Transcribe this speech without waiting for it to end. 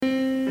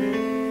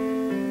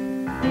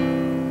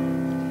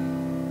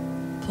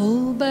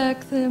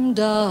back them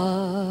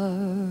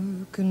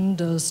dark and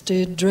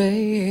dusty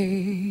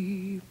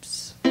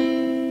drapes.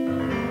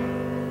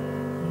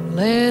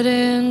 Let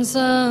in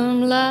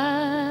some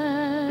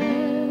light.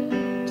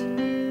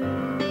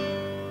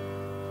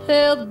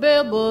 Tell the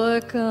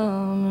bellboy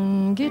come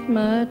and get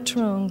my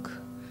trunk,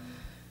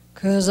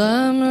 'cause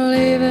I'm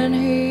leaving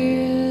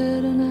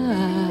here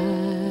tonight.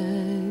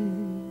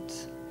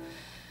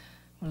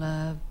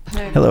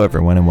 Hello,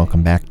 everyone, and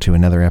welcome back to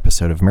another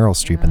episode of Meryl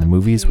Streep in the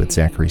Movies with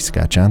Zachary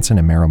Scott Johnson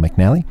and Meryl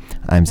McNally.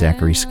 I'm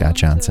Zachary Scott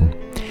Johnson.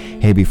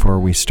 Hey, before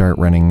we start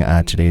running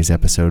today's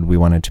episode, we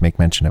wanted to make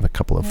mention of a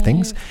couple of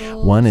things.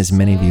 One, as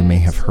many of you may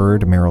have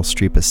heard, Meryl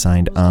Streep is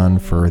signed on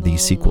for the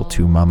sequel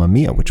to Mamma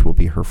Mia, which will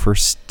be her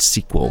first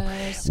sequel.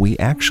 We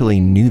actually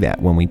knew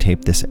that when we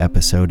taped this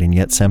episode, and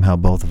yet somehow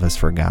both of us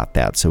forgot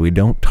that. So we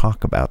don't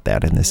talk about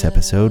that in this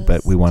episode,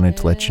 but we wanted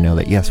to let you know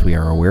that, yes, we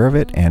are aware of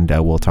it, and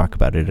we'll talk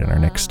about it in our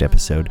next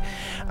episode.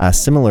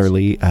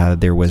 Similarly,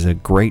 there was a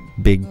great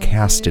big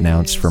cast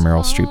announced for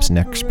Meryl Streep's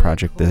next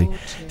project, the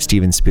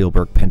Steven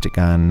Spielberg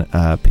Pentagon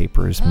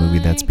Papers movie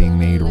that's being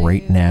made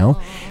right now.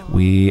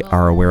 We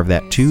are aware of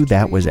that too.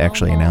 That was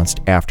actually announced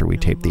after we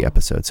taped the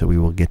episode, so we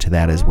will get to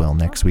that as well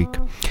next week.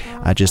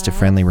 Just a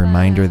friendly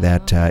reminder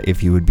that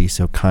if you would be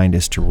so kind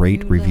as to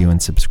rate, review,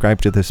 and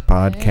subscribe to this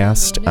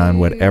podcast on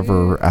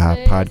whatever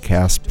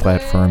podcast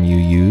platform you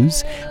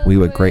use, we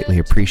would greatly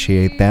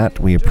appreciate that.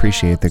 We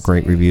appreciate the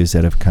great reviews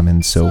that have come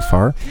in so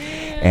far.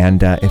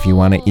 And if you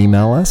want to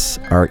email us,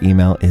 our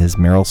email is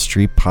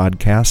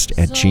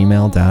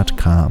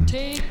merylstreeppodcast@gmail.com.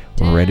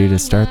 We're ready to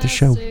start the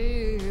show.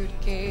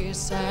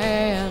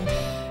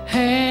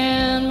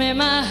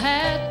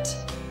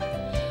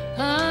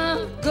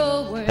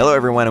 Hello,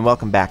 everyone, and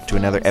welcome back to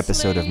another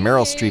episode of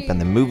Meryl Streep and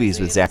the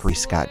Movies with Zachary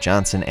Scott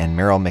Johnson and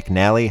Meryl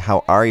McNally.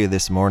 How are you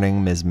this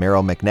morning, Ms.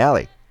 Meryl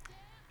McNally?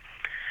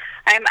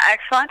 I'm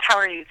excellent. How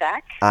are you,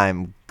 Zach?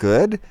 I'm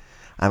good.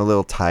 I'm a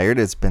little tired.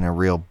 It's been a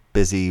real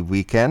busy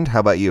weekend.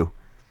 How about you?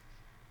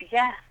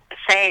 Yeah,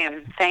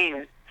 same.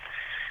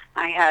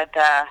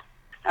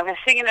 I was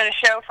singing at a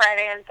show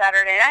Friday and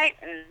Saturday night,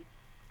 and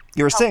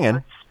you were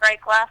singing?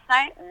 Strike last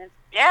night, and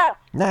yeah.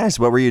 Nice.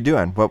 What were you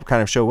doing? What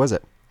kind of show was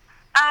it?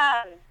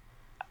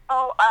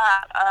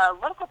 A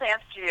local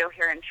dance studio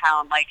here in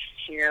town likes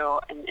to,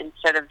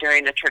 instead of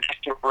doing a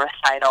traditional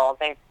recital,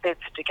 they put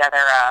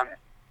together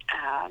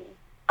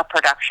a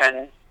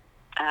production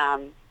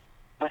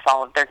with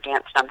all of their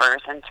dance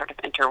numbers and sort of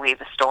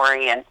interweave a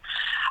story, and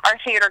our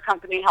theater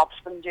company helps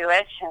them do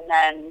it, and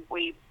then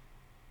we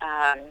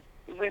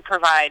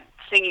provide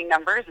singing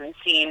numbers and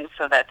scenes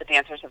so that the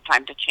dancers have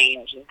time to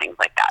change and things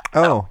like that.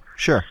 Oh,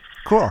 sure.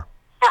 Cool.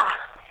 Yeah,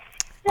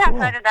 cool.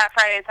 So I did that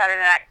Friday and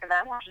Saturday night for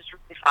them, which was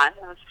really fun.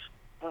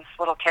 Those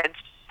little kids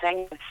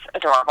sing. It's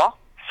adorable.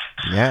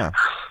 Yeah.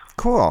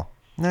 Cool.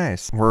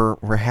 Nice. We're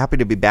happy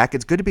to be back.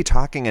 It's good to be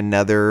talking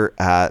another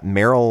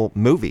Meryl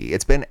movie.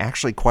 It's been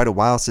actually quite a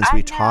while since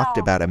we talked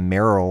about a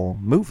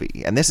Meryl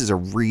movie, and this is a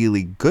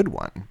really good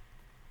one.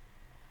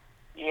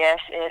 Yes,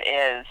 it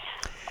is.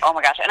 Oh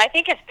my gosh! And I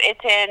think it's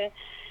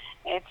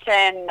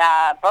in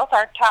both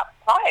our top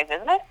 5,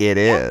 isn't it? It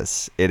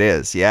is. It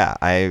is. Yeah.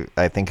 I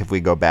think if we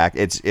go back,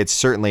 it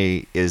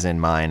certainly is in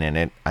mine,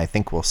 and I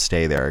think we'll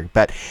stay there.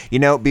 But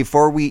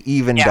before we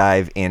even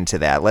dive into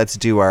that, let's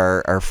do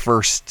our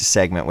first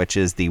segment, which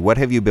is the "What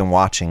have you been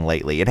watching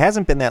lately?" It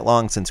hasn't been that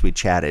long since we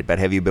chatted, but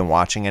have you been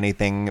watching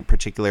anything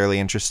particularly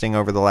interesting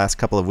over the last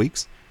couple of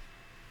weeks?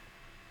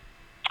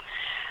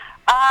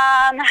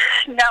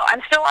 No,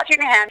 I'm still watching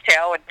The Handmaid's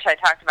Tale, which I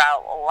talked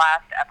about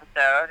last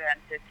episode, and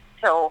it's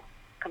so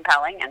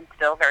compelling and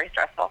still very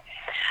stressful.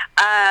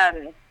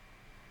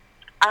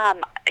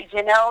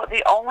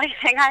 The only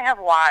thing I have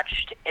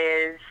watched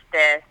is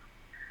this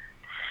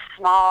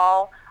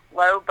small,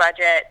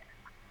 low-budget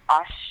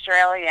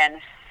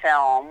Australian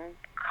film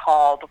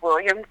called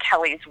William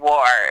Kelly's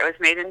War. It was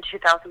made in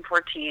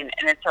 2014,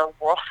 and it's a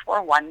World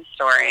War I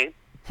story.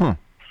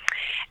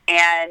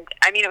 And,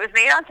 it was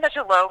made on such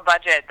a low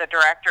budget, the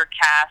director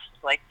cast,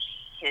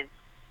 his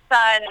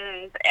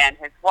sons and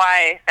his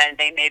wife, and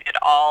they made it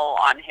all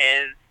on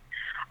his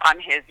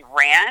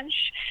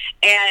ranch.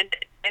 And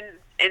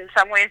in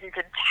some ways you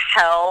could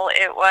tell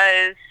it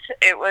was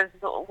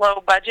low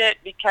budget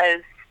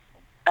because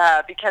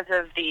of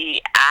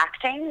the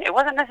acting. It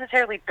wasn't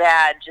necessarily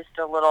bad, just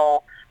a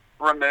little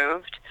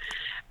removed.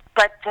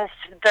 But the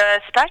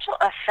special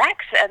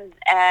effects and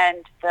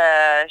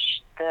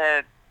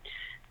the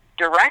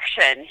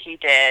direction he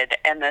did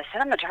and the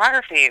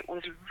cinematography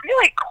was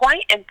really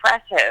quite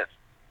impressive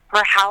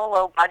for how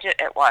low budget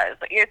it was.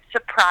 It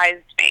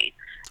surprised me,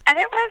 and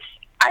I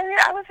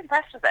was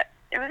impressed with it.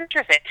 It was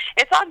interesting.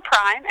 It's on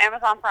Prime,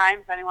 Amazon Prime,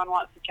 if anyone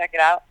wants to check it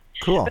out.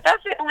 Cool. But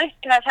that's the only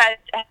thing I've had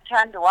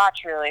time to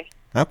watch, really.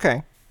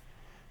 Okay.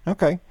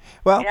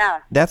 Well,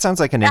 that sounds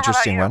like an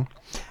interesting one.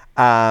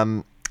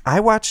 I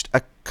watched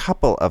a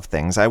couple of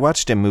things. I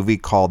watched a movie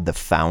called The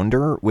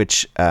Founder,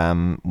 which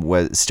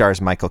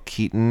stars Michael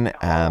Keaton,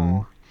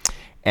 and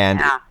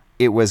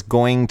it was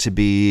going to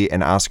be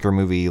an Oscar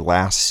movie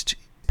last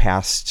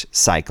past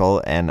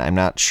cycle, and I'm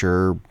not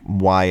sure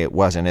why it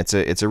wasn't.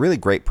 It's a really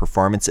great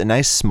performance. A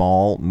nice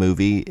small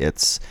movie.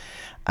 It's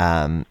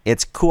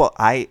cool.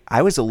 I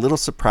was a little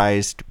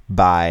surprised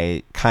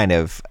by kind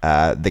of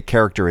the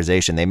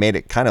characterization. They made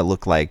it kind of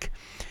look like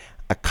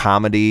a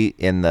comedy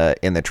in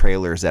the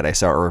trailers that I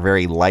saw, are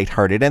very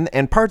lighthearted,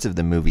 and parts of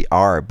the movie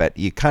are, but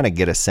you kind of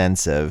get a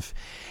sense of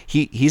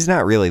he's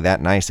not really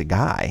that nice a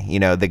guy. You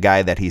know, the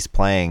guy that he's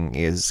playing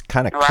is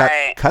kind of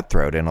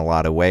cutthroat in a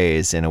lot of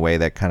ways, in a way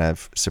that kind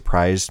of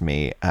surprised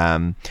me.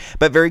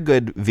 But very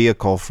good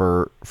vehicle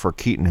for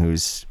Keaton,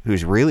 who's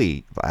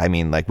really, I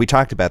mean, like we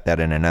talked about that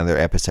in another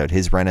episode,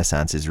 his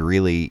renaissance is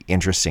really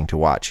interesting to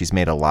watch. He's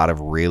made a lot of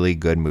really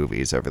good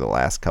movies over the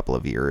last couple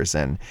of years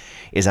and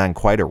is on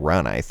quite a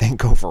run, I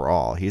think,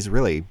 overall. He's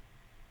really,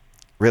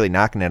 really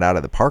knocking it out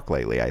of the park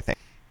lately, I think.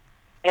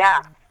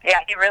 Yeah,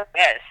 he really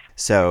is.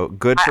 So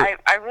good for...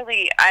 I've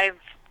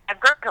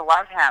grown to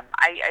love him.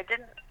 I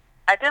didn't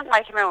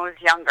like him when I was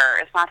younger.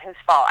 It's not his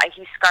fault.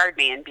 He scarred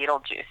me in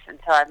Beetlejuice, and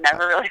so I've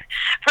never really,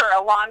 for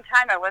a long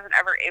time, I wasn't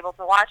ever able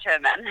to watch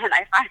him, and then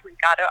I finally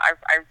got it. I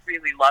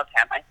really love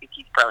him. I think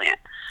he's brilliant.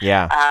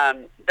 Yeah.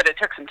 But it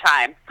took some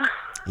time.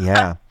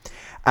 Yeah.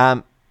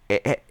 Are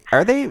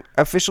they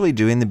officially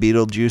doing the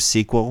Beetlejuice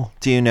sequel?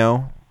 Do you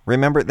know?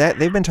 Remember that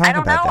they've been talking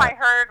about that. I don't know. I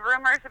heard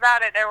rumors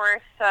about it. There was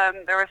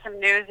some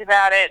news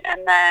about it,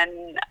 and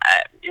then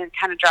it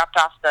kind of dropped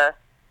off the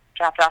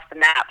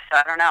map. So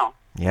I don't know.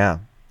 Yeah.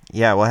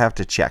 We'll have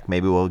to check.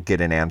 Maybe we'll get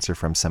an answer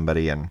from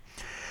somebody and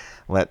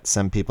let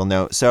some people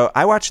know. So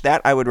I watched that.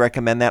 I would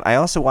recommend that. I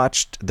also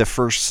watched the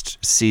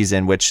first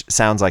season, which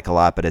sounds like a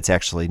lot, but it's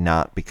actually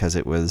not, because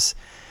it was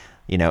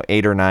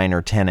 8 or 9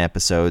 or 10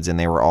 episodes, and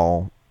they were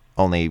all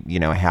only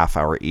a half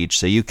hour each,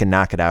 so you can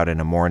knock it out in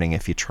a morning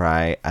if you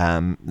try.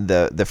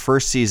 The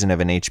first season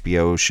of an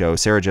HBO show,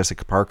 Sarah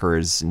Jessica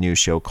Parker's new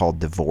show called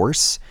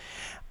Divorce.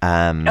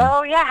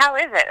 Oh yeah, how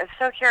is it? I'm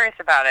so curious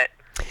about it.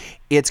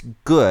 It's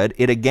good.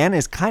 It again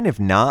is kind of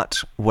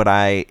not what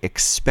I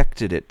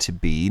expected it to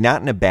be,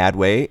 not in a bad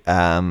way.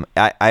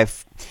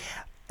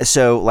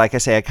 So, like I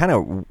say, I kind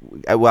of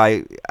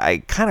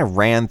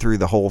ran through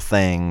the whole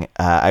thing.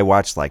 I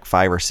watched like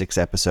 5 or 6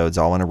 episodes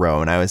all in a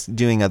row, and I was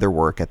doing other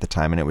work at the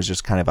time, and it was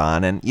just kind of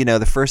on. And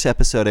the first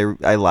episode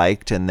I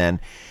liked, and then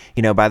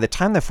by the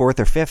time the 4th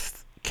or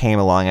 5th came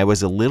along, I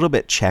was a little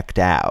bit checked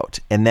out.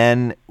 And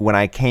then when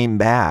I came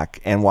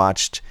back and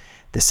watched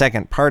the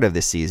second part of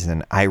the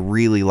season, I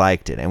really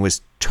liked it and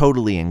was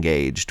totally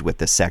engaged with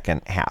the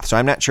second half. So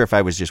I'm not sure if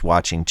I was just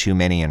watching too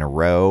many in a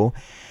row.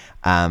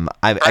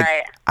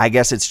 I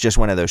guess it's just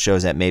one of those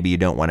shows that maybe you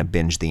don't want to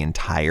binge the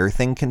entire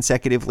thing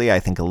consecutively.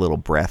 I think a little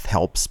breath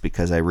helps,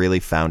 because I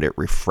really found it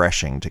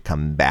refreshing to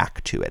come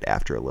back to it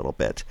after a little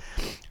bit.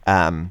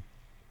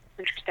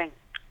 Interesting.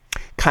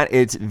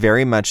 It's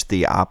very much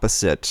the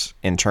opposite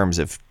in terms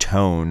of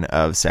tone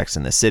of Sex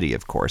and the City,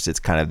 of course. It's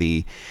kind of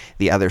the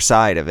other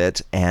side of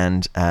it.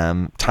 And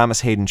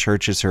Thomas Hayden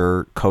Church is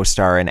her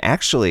co-star, and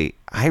actually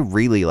I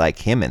really like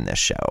him in this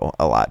show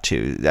a lot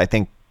too. I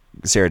think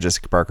Sarah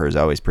Jessica Parker is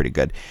always pretty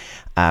good.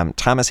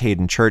 Thomas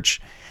Hayden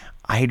Church,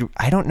 I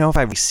don't know if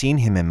I've seen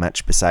him in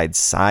much besides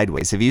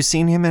Sideways. Have you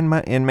seen him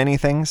in many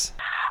things?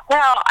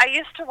 Well, I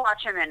used to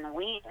watch him in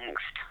Wings.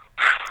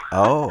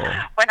 Oh.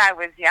 When I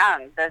was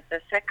young, the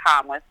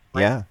sitcom with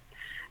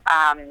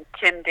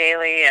Tim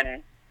Daly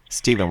and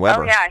Stephen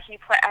Weber. Oh yeah, I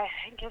think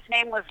his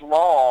name was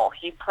Lowell.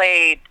 He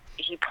played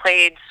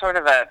sort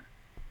of a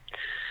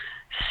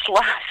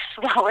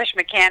slowish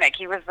mechanic.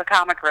 He was the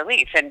comic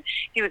relief, and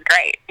he was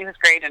great. He was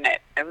great in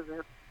it. It was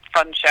a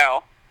fun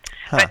show.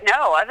 Huh. But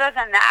no, other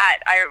than that,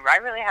 I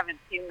really haven't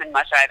seen him in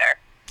much either.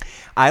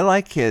 I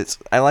like his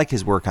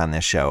work on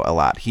this show a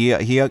lot.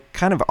 He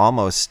kind of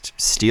almost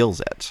steals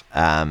it.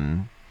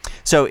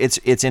 So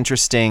it's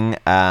interesting.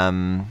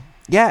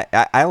 Yeah,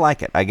 I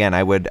like it. Again,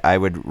 I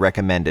would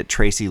recommend it.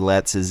 Tracy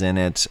Letts is in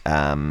it.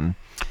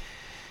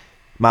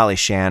 Molly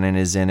Shannon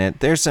is in it.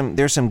 There's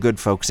some good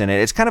folks in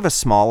it. It's kind of a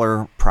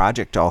smaller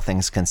project, all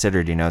things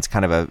considered.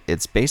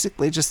 It's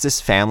basically just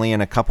this family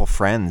and a couple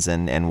friends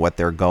and what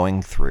they're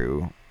going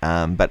through.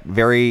 But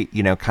very,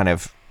 kind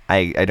of,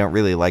 I don't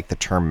really like the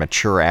term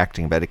mature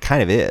acting, but it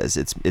kind of is.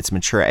 It's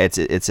mature.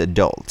 It's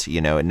adult.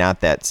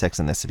 Not that Sex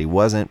and the City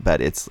wasn't,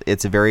 but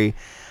it's a very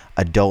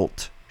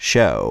adult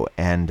show.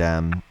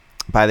 And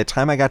by the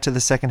time I got to the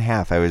second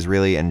half, I was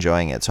really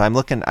enjoying it. So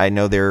I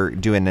know they're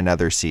doing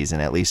another season,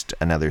 at least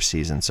another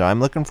season. So I'm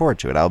looking forward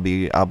to it. I'll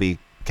be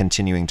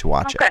continuing to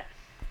watch it.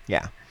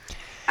 Yeah.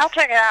 I'll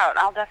check it out.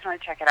 I'll definitely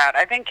check it out.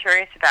 I've been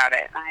curious about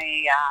it.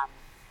 I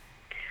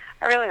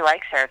really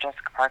like Sarah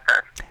Jessica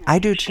Parker. I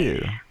do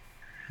too.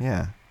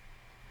 Yeah.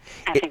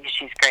 I think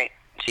she's great.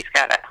 She's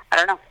got I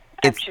don't know.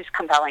 She's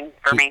compelling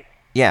for me.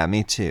 Yeah,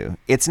 me too.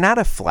 It's not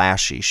a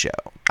flashy show.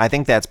 I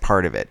think that's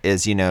part of it,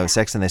 is,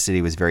 Sex and the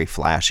City was very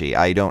flashy.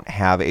 I don't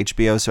have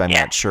HBO, so I'm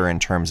not sure in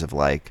terms of,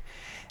 like,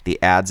 the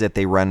ads that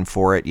they run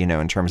for it,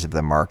 in terms of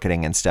the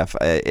marketing and stuff.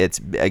 It's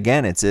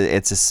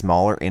a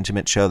smaller,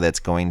 intimate show that's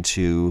going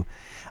to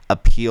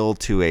appeal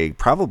to a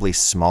probably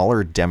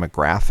smaller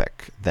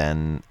demographic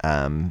than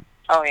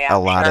a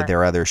lot of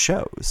their other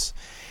shows.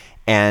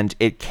 And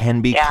it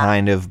can be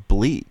kind of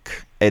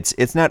bleak.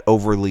 It's not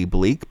overly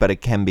bleak, but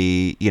it can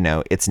be,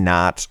 it's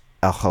not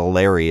a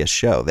hilarious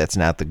show. That's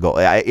not the goal.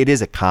 It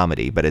is a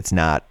comedy, but it's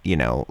not,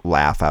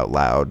 laugh out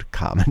loud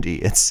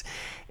comedy. It's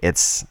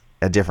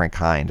a different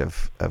kind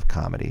of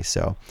comedy.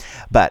 So,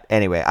 but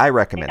anyway, I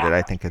recommend it.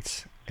 I think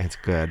it's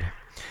good.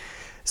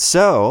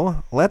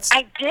 So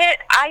I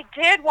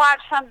did watch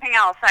something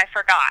else. I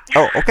forgot.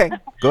 Oh, okay.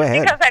 Go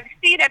ahead. Because I've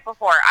seen it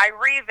before. I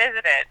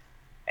revisited.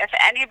 If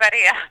anybody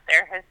out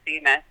there has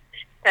seen this,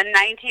 the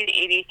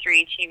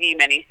 1983 TV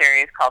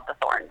miniseries called The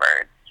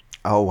Thornbirds.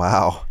 Oh,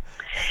 wow.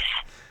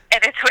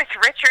 And it's with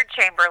Richard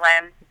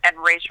Chamberlain and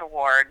Rachel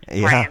Ward,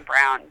 Brian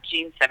Brown,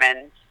 Gene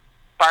Simmons,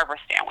 Barbara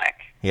Stanwyck.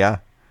 Yeah.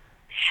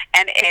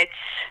 And it's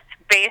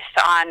based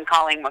on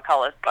Colleen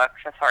McCullough's book,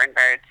 The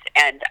Thornbirds.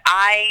 And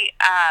I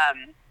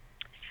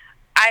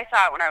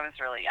thought when I was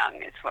really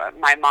young,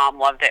 my mom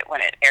loved it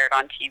when it aired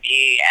on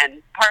TV.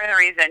 And part of the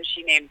reason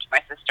she named my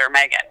sister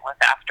Megan was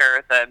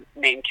after the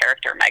main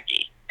character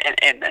Meggie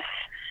in this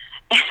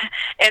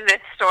in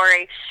this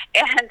story.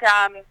 And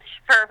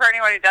for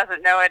anyone who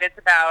doesn't know it, it's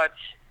about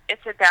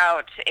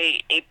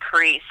a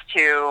priest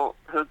who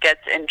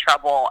gets in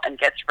trouble and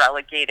gets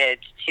relegated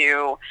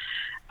to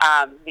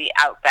the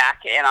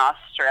outback in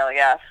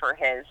Australia for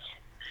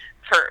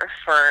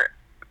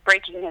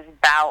breaking his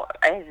vow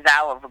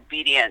of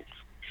obedience.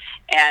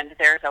 And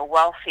there's a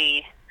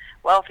wealthy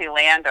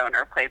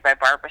landowner played by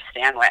Barbara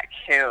Stanwyck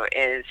who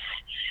is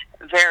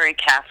very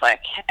Catholic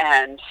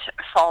and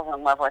falls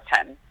in love with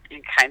him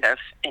and kind of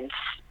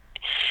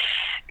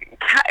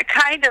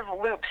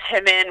loops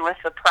him in with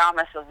the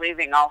promise of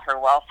leaving all her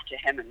wealth to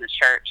him in the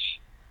church.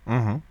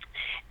 Mm-hmm.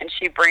 And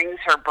she brings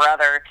her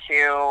brother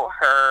to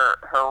her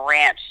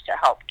ranch to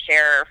help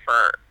care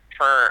for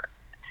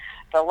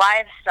the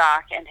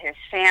livestock and his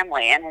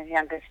family, and his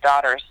youngest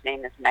daughter's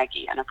name is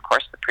Meggie, and of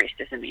course the priest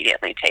is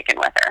immediately taken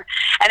with her.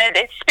 And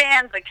it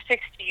spans like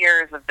 60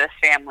 years of this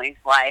family's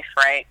life,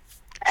 right?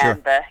 Sure.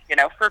 And the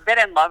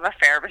forbidden love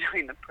affair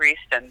between the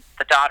priest and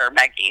the daughter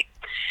Meggie.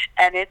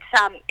 And it's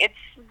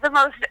the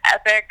most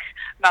epic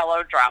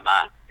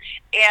melodrama.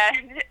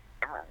 And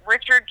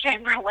Richard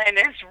Chamberlain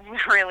is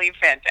really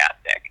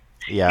fantastic.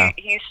 Yeah.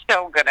 He's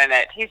so good in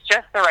it. He's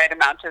just the right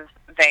amount of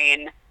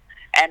vain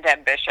and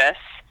ambitious.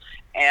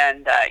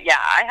 And,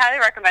 I highly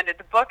recommend it.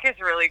 The book is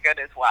really good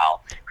as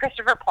well.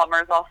 Christopher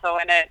Plummer's also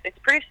in it. It's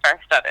pretty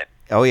star-studded.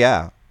 Oh,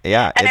 yeah.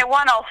 Yeah. And it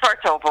won all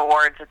sorts of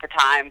awards at the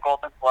time,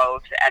 Golden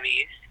Globes,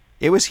 Emmys.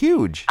 It was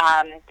huge.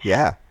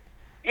 Yeah.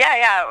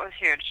 Yeah, it was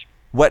huge.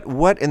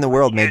 What in the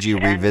world made you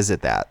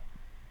revisit that?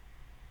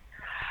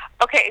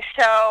 Okay,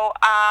 so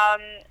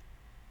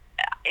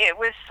it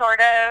was sort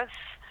of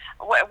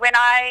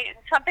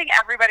something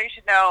everybody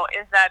should know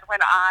is that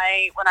when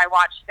I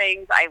watch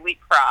things, I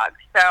leapfrog.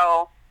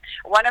 So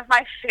one of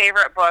my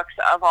favorite books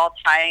of all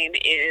time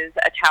is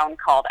A Town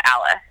Called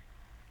Alice.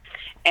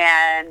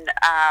 And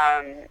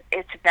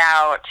it's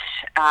about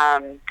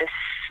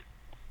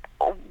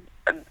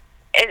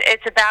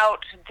it's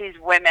about these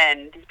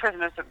women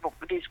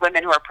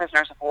who are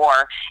prisoners of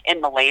war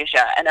in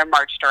Malaysia, and they're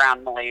marched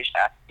around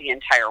Malaysia the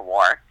entire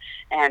war,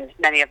 and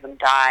many of them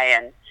die,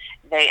 and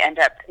they end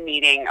up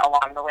meeting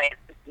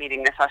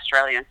this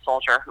Australian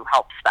soldier who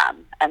helps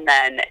them, and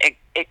then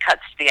it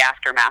cuts to the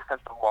aftermath of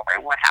the war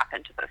and what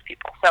happened to those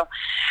people. So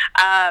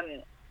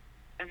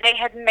they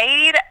had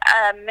made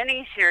a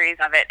mini-series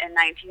of it in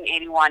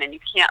 1981, and you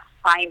can't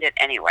find it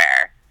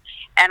anywhere.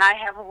 And I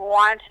have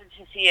wanted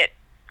to see it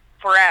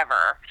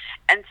forever.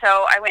 And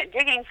so I went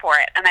digging for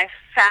it, and I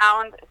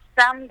found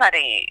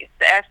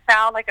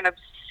like an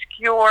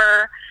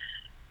obscure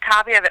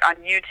copy of it on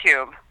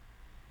YouTube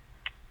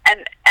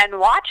and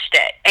watched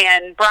it.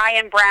 And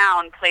Brian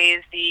Brown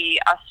plays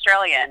the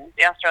Australian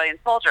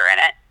soldier in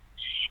it.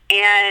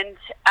 And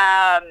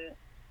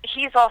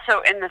he's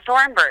also in The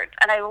Thornbirds,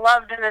 and I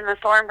loved him in The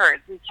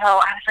Thornbirds. And so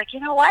I was like, you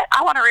know what?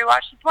 I want to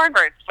rewatch The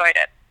Thornbirds. So I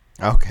did.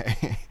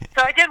 Okay.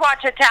 So I did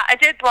watch a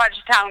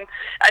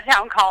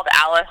town called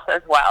Alice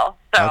as well.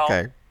 So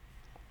okay.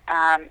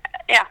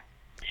 Yeah.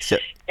 So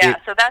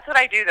So that's what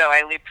I do, though.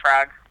 I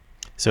leapfrog.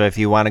 So if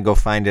you want to go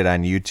find it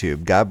on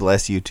YouTube, God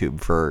bless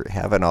YouTube for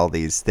having all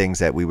these things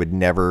that we would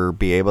never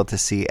be able to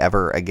see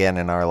ever again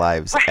in our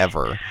lives,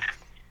 ever.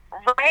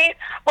 Right?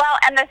 Well,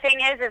 and the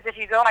thing is if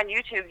you go on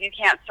YouTube, you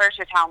can't search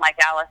A Town Like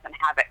Alice and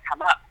have it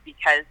come up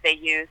because they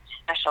used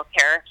special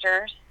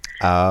characters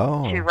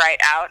to write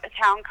out A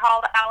Town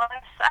Called Alice.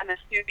 I'm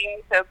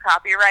assuming so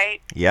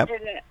copyright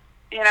didn't,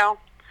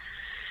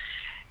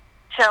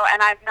 So,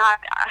 and I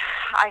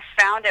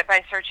found it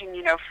by searching,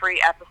 free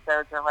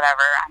episodes or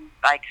whatever. I'm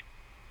like,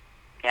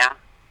 yeah.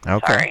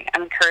 Okay. Sorry,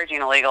 I'm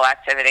encouraging illegal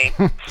activity.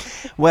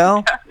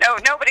 Well, no,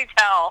 nobody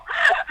tell.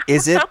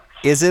 Is it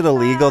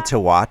illegal to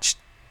watch?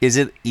 Is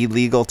it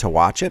illegal to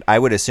watch it? I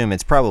would assume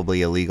it's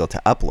probably illegal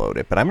to upload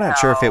it, but I'm not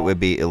sure if it would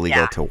be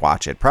illegal to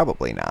watch it.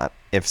 Probably not.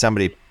 If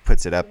somebody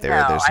puts it up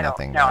there, there's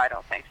nothing. No, I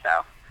don't think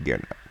so.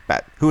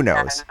 But who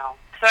knows? I don't know.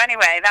 So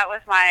anyway, that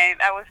was my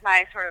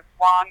sort of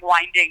long,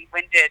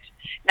 winded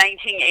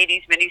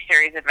 1980s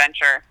miniseries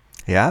adventure.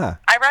 Yeah.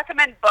 I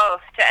recommend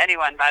both to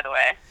anyone, by the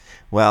way.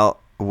 Well,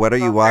 what are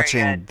you Both very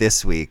watching good.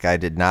 this week? I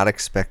did not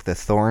expect the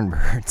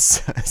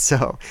Thornbirds.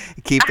 So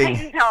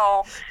I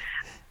know.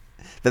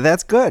 but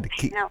that's good.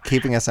 know.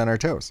 Keeping us on our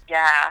toes.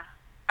 Yeah.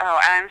 Oh,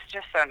 I'm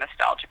just so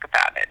nostalgic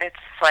about it. It's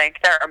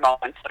like there are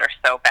moments that are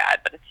so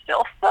bad, but it's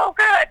still so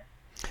good.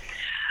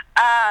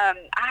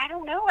 I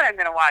don't know what I'm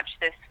going to watch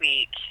this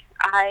week.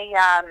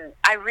 I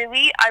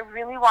really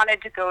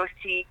wanted to go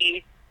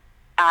see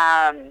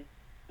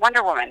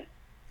Wonder Woman,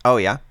 Oh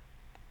yeah.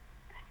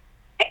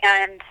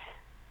 and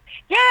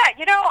yeah,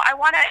 I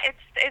want to.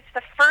 It's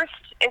the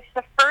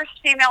first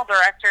female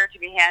director to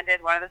be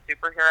handed one of the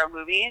superhero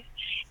movies,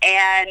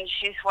 and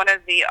she's one of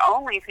the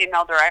only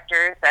female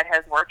directors that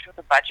has worked with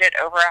a budget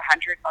over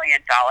 $100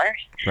 million.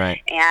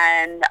 Right.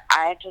 And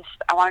I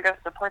want to go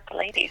support the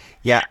ladies.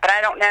 Yeah. But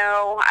I don't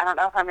know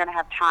if I'm going to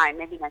have time.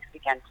 Maybe next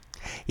weekend.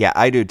 Yeah,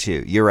 I do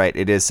too. You're right.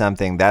 It is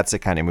something. That's the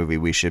kind of movie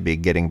we should be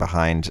getting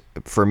behind.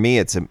 For me,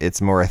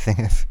 it's more a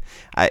thing of.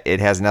 It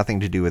has nothing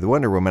to do with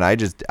Wonder Woman.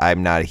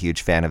 I'm not a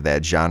huge fan of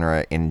that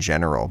genre in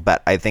general,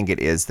 but I think it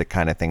is the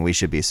kind of thing we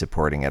should be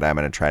supporting it. I'm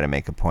going to try to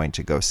make a point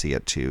to go see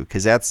it too,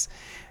 because that's,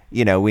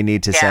 we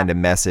need to send a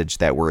message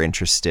that we're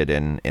interested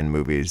in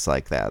movies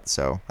like that.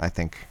 So I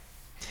think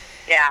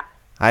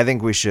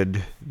we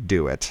should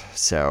do it.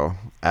 So,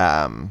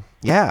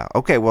 yeah.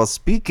 Okay. Well,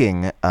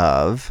 speaking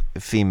of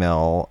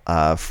female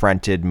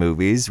fronted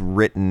movies,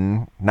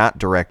 written, not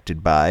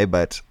directed by,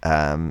 but,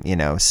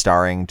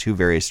 starring two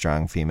very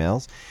strong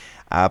females,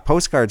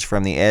 Postcards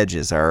from the Edge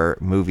is our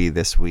movie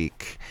this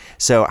week.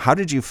 So how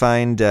did you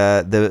find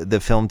the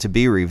film to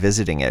be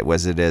revisiting it?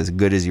 Was it as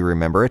good as you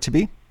remember it to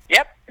be?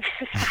 Yep.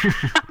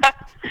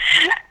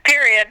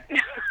 Period.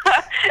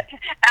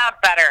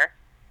 Better.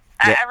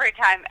 Yeah. Every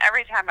time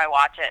I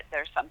watch it,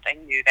 there's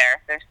something new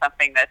there. There's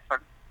something that's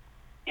sort of,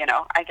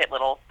 I get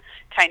little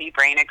tiny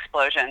brain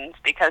explosions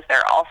because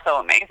they're all so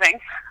amazing.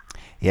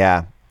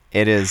 Yeah,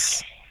 it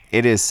is.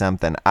 It is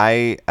something.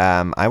 I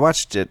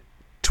watched it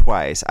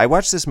twice. I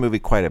watched this movie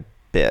quite a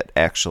bit,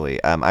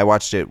 actually. I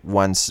watched it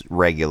once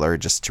regular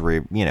just to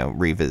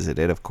revisit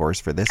it, of course,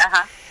 for this.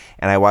 Uh-huh.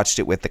 And I watched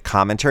it with the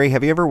commentary.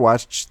 Have you ever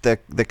watched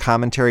the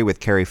commentary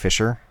with Carrie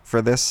Fisher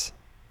for this?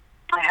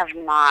 I have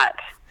not.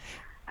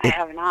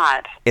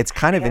 It's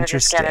kind of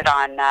interesting.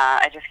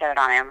 I just get it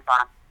on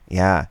Amazon.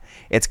 Yeah,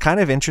 it's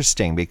kind of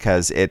interesting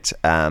because it's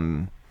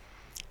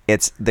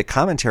the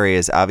commentary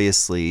is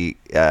obviously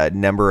a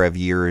number of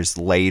years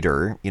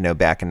later.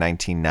 Back in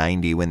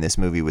 1990 when this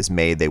movie was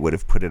made, they would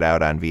have put it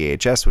out on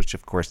VHS, which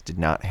of course did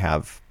not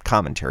have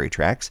commentary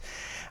tracks.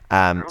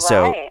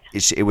 So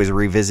it was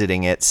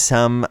revisiting it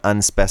some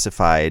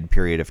unspecified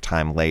period of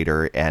time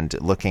later and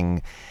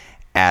looking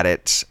at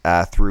it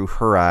through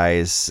her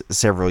eyes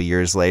several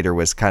years later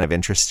was kind of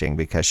interesting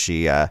because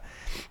she,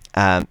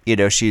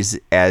 she's,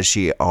 as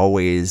she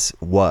always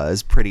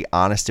was, pretty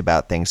honest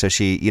about things. So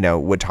she,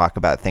 would talk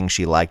about things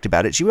she liked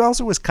about it. She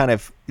also was kind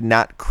of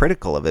not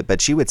critical of it, but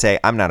she would say,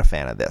 I'm not a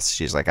fan of this.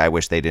 She's like, I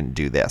wish they didn't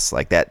do this.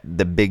 Like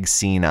the big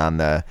scene on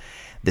the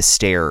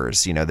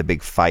stairs, the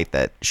big fight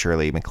that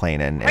Shirley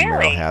MacLaine and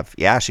Meryl have.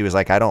 Yeah, she was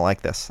like, I don't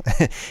like this.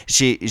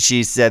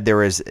 She said there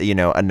was,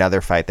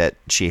 another fight that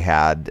she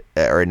had,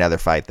 or another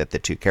fight that the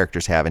two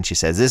characters have, and she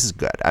says, this is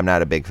good. I'm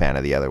not a big fan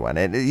of the other one.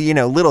 And,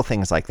 little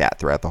things like that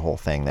throughout the whole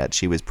thing that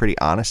she was pretty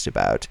honest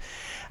about.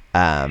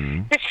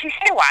 Did she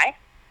say why?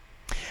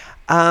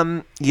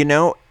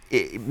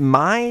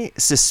 My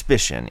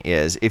suspicion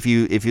is if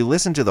you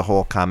listen to the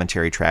whole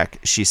commentary track,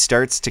 she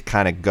starts to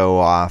kind of go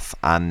off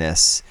on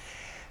this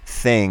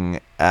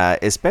thing,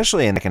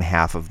 especially in the second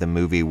half of the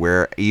movie,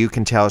 where you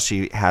can tell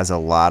she has a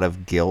lot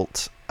of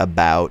guilt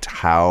about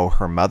how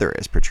her mother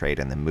is portrayed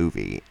in the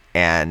movie,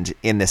 and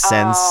in the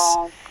sense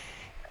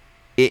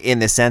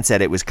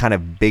that it was kind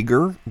of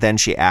bigger than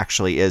she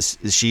actually is.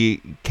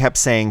 She kept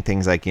saying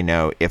things like,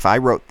 if I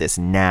wrote this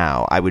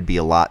now, I would be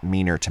a lot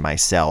meaner to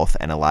myself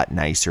and a lot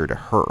nicer to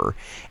her.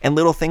 And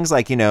little things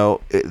like,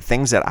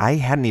 things that I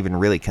hadn't even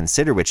really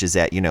considered, which is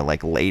that,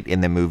 like late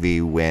in the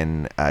movie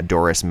when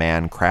Doris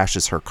Mann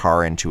crashes her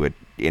car into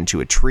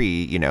a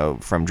tree,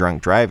 from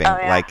drunk driving,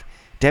 like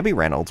Debbie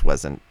Reynolds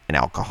wasn't an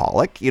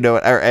alcoholic,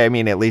 or I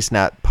mean, at least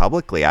not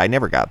publicly. I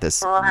never got this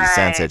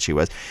sense that she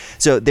was.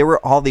 So there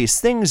were all these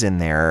things in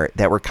there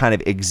that were kind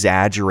of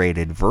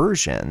exaggerated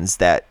versions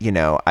that,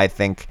 I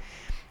think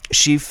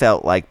she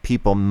felt like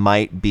people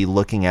might be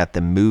looking at the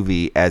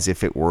movie as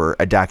if it were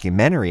a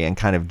documentary and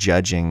kind of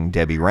judging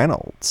Debbie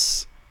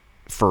Reynolds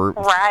for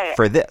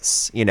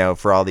this,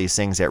 for all these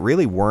things that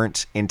really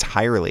weren't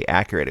entirely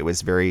accurate. It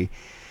was very,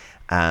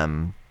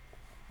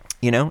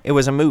 it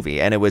was a movie,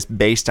 and it was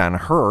based on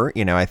her.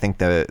 I think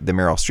the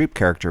Meryl Streep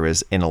character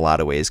was in a lot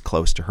of ways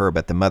close to her,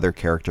 but the mother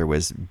character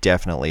was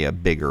definitely a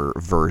bigger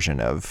version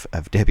of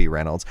Debbie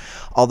Reynolds.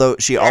 Although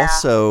she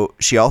also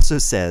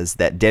says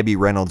that Debbie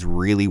Reynolds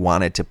really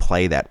wanted to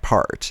play that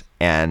part,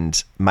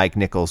 and Mike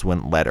Nichols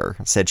wouldn't let her.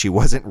 Said she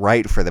wasn't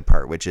right for the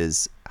part, which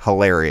is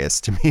hilarious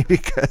to me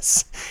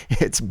because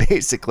it's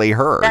basically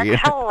her.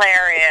 That's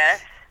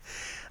hilarious.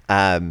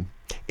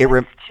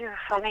 It's too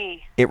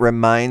funny. It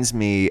reminds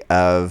me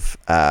of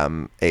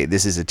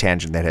this is a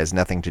tangent that has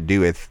nothing to do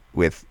with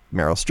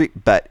Meryl Streep,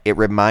 but it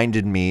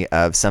reminded me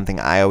of something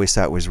I always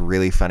thought was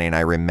really funny, and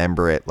I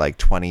remember it like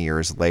 20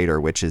 years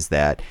later, which is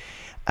that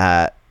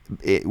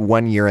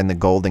one year in the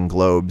Golden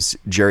Globes,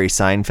 Jerry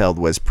Seinfeld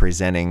was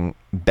presenting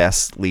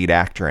Best Lead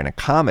Actor in a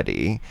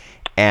Comedy,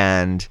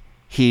 and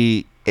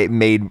it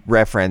made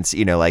reference,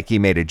 like he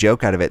made a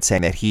joke out of it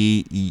saying that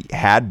he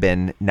had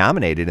been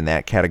nominated in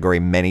that category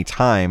many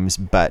times,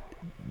 but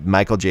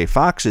Michael J.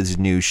 Fox's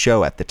new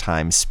show at the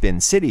time,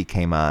 Spin City,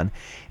 came on,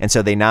 and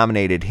so they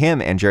nominated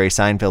him, and Jerry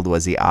Seinfeld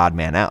was the odd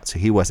man out, so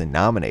he wasn't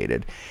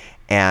nominated.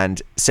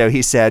 And so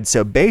he said,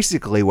 so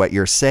basically what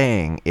you're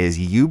saying is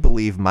you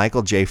believe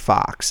Michael J.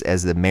 Fox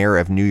as the mayor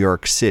of New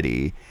York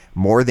City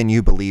more than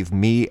you believe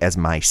me as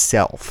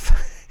myself.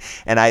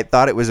 And I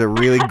thought it was a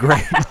really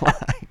great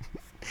line.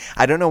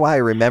 I don't know why I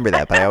remember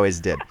that, but I always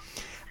did.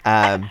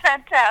 That's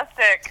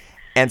fantastic.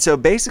 And so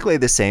basically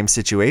the same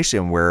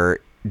situation where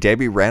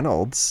Debbie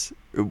Reynolds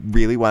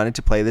really wanted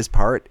to play this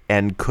part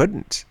and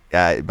couldn't.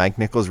 Mike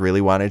Nichols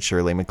really wanted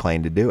Shirley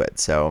MacLaine to do it.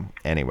 So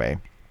anyway.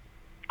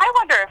 I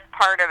wonder if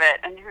part of it,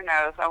 and who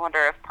knows, I wonder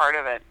if part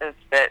of it is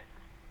that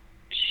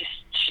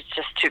she's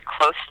just too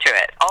close to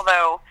it.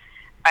 Although,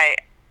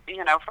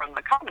 from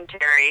the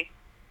commentary,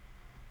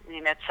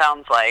 it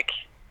sounds like...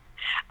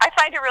 I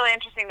find it really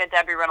interesting that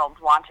Debbie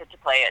Reynolds wanted to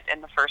play it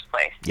in the first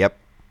place. Yep,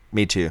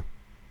 me too.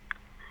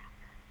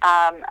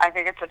 I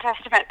think it's a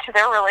testament to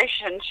their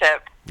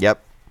relationship.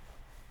 Yep.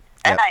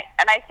 And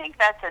I think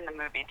that's in the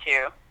movie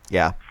too.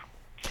 Yeah.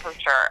 For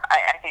sure.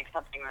 I think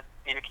something that's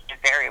communicated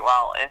very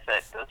well is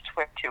that those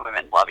two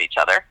women love each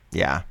other.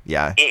 Yeah,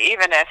 yeah.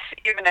 Even if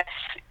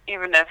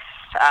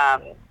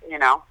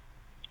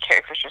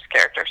Carrie Fisher's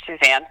character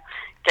Suzanne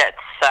gets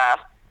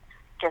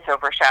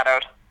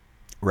overshadowed.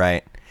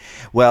 Right.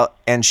 Well,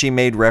 and she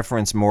made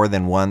reference more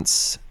than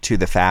once to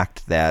the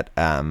fact that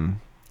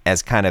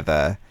as kind of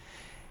a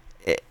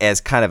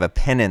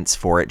penance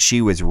for it,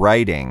 she was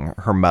writing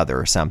her mother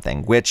or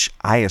something, which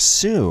I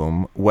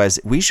assume was,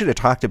 we should have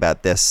talked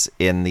about this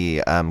in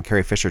the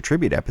Carrie Fisher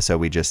tribute episode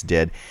we just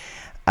did.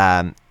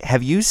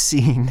 Have you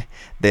seen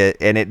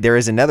there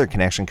is another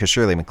connection because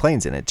Shirley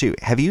MacLaine's in it too.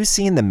 Have you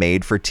seen the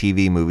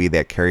made-for-TV movie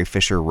that Carrie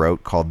Fisher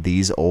wrote called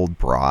These Old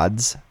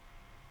Broads?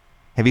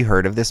 Have you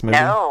heard of this movie?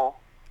 No.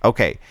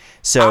 Okay,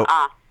 so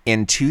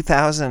in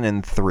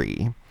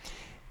 2003,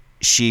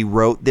 she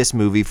wrote this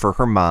movie for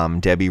her mom,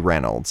 Debbie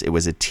Reynolds. It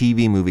was a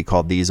TV movie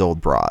called These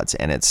Old Broads,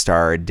 and it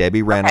starred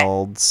Debbie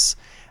Reynolds,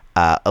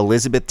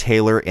 Elizabeth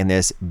Taylor in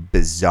this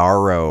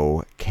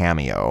bizarro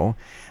cameo,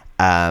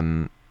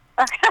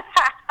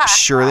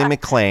 Shirley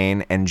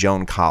MacLaine, and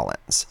Joan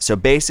Collins. So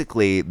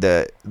basically,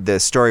 the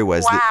story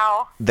was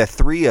the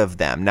three of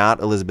them,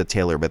 not Elizabeth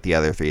Taylor, but the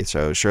other three,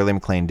 so Shirley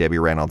MacLaine, Debbie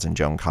Reynolds, and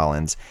Joan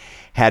Collins,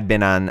 had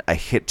been on a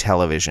hit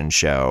television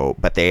show,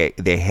 but they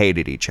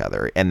hated each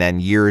other. And then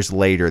years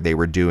later, they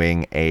were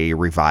doing a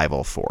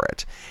revival for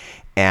it.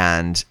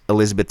 And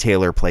Elizabeth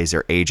Taylor plays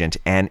their agent.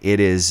 And it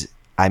is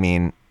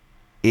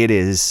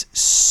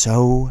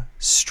so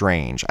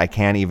strange. I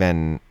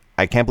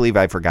can't believe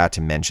I forgot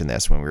to mention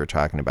this when we were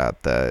talking about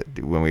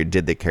when we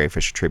did the Carrie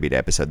Fisher tribute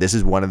episode. This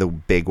is one of the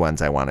big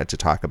ones I wanted to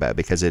talk about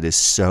because it is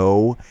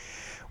so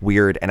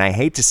weird. And I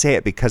hate to say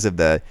it because of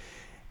the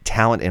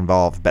talent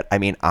involved, but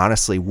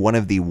honestly, one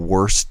of the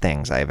worst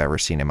things I've ever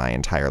seen in my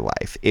entire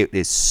life. It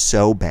is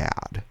so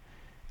bad,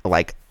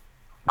 like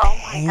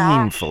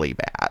painfully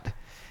bad,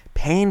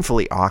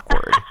 painfully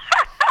awkward.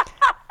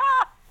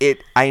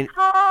 I'm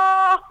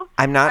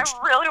not. I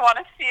really want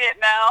to see it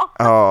now.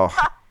 Oh,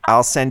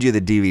 I'll send you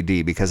the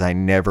DVD because I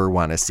never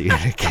want to see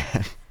it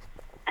again.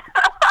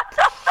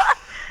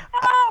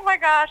 Oh my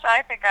gosh,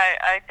 I think I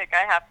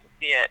have to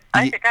see it.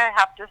 I think I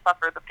have to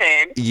suffer the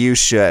pain. You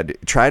should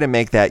try to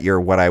make that your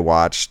what I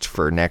watched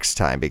for next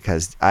time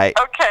because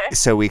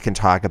so we can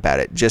talk about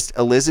it. Just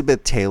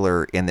Elizabeth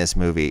Taylor in this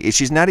movie.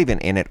 She's not even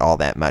in it all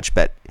that much,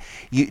 but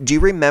do you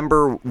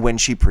remember when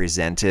she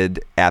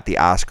presented at the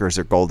Oscars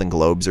or Golden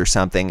Globes or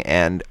something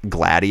and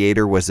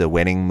Gladiator was the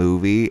winning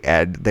movie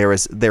and there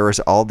was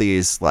all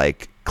these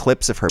like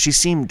clips of her. She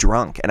seemed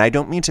drunk, and I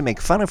don't mean to make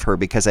fun of her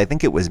because I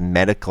think it was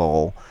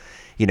medical.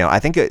 I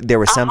think there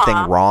was something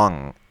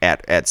wrong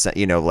at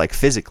like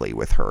physically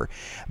with her,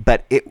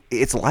 but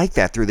it's like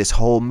that through this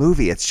whole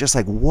movie. It's just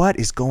like, what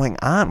is going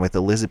on with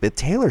Elizabeth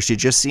Taylor? She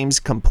just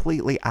seems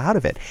completely out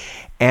of it.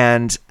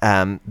 And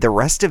the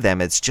rest of them,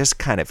 it's just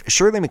kind of,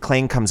 Shirley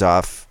MacLaine comes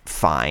off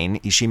fine.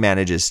 She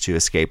manages to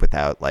escape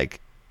without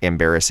like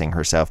embarrassing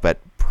herself, but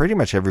pretty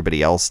much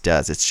everybody else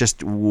does. It's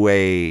just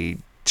way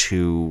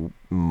too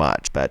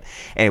much. But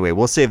anyway,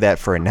 we'll save that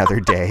for another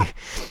day.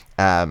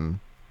 Oh,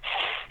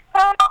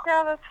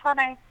 yeah, that's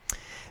funny.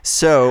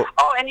 So.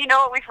 Oh, and you know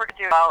what we forgot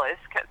to do well is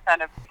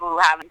kind of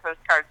having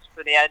postcards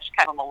for the edge,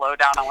 kind of on the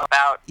lowdown on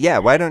about. Yeah,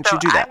 why don't you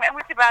do that? I'm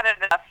with about it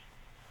enough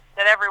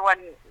that everyone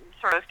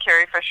sort of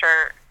Carrie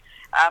Fisher.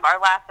 Our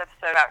last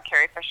episode about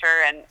Carrie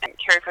Fisher and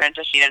Carrie Fisher,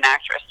 just she's an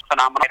actress,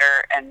 phenomenal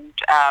writer, and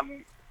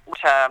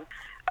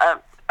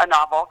a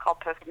novel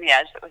called Post on the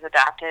Edge that was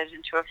adapted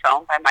into a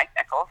film by Mike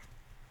Nichols.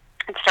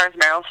 It stars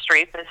Meryl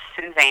Streep as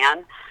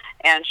Suzanne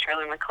and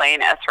Shirley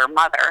MacLaine as her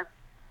mother.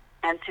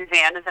 And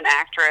Suzanne is an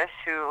actress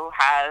who's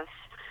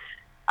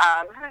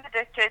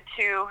addicted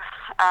to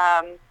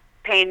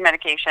pain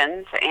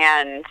medications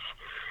and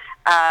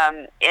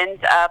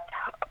ends up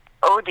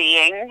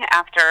ODing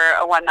after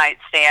a one-night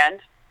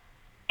stand.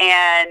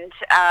 And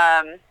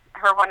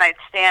her one-night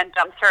stand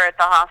dumps her at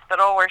the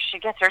hospital where she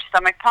gets her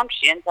stomach pumped.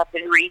 She ends up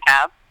in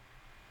rehab.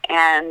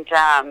 And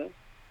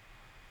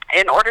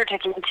in order to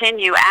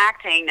continue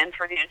acting and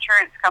for the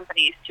insurance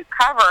companies to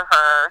cover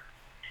her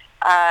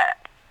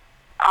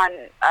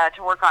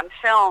to work on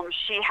film,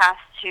 she has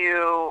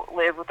to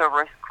live with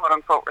a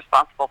quote-unquote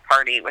responsible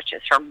party, which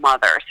is her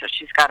mother. So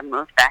she's got to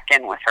move back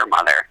in with her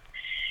mother.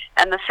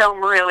 And the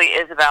film really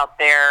is about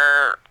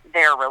their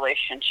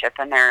relationship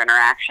and their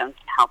interactions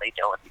and how they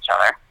deal with each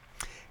other.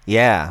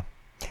 Yeah.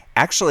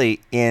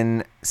 Actually,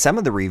 in some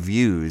of the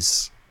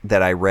reviews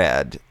that I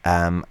read,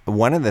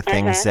 one of the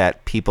things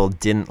that people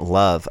didn't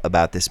love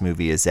about this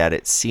movie is that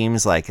it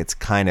seems like it's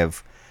kind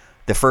of,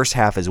 the first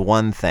half is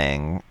one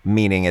thing,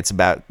 meaning it's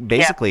about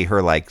basically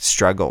her like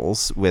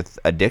struggles with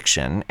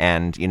addiction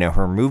and, you know,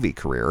 her movie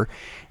career.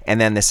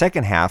 And then the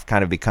second half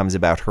kind of becomes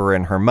about her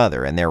and her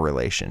mother and their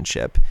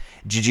relationship.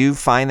 Did you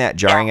find that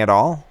jarring at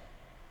all?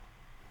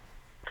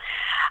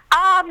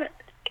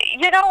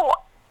 You know,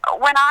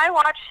 when I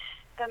watched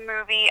the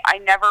movie, I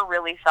never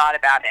really thought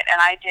about it. And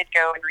I did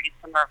go and read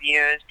some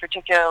reviews,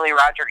 particularly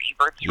Roger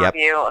Ebert's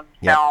review of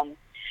the film.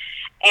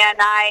 And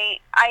I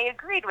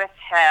agreed with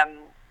him,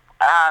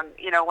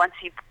 you know, once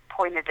he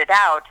pointed it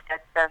out,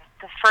 that the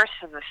first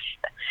of the,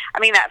 I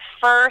mean, that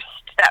first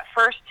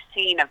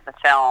scene of the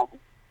film,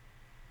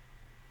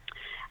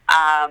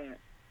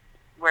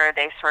 where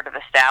they sort of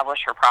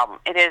establish her problem,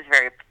 it is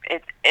very,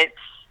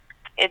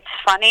 it's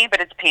funny, but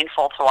it's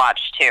painful to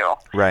watch too.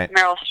 Right.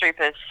 Meryl Streep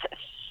is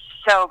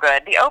so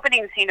good. The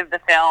opening scene of the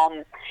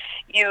film,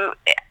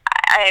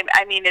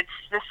 I mean, it's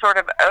this sort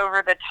of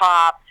over the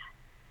top.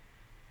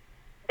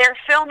 They're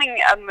filming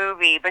a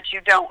movie, but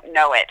you don't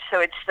know it. So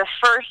it's the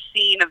first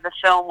scene of the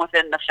film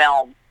within the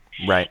film.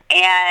 Right.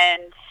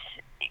 And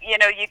you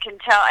know, you can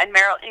tell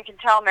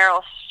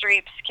Meryl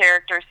Streep's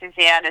character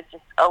Suzanne is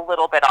just a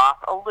little bit off,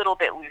 a little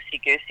bit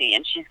loosey-goosey,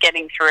 and she's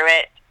getting through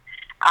it.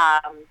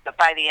 But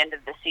by the end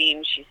of the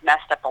scene, she's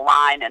messed up a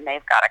line, and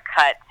they've got a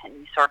cut, and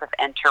you sort of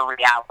enter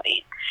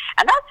reality.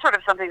 And that's sort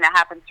of something that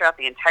happens throughout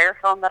the entire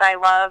film that I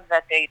love,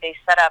 that they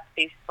set up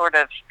these sort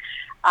of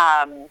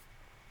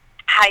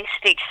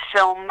high-stakes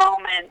film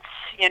moments,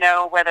 you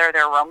know, whether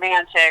they're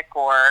romantic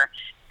or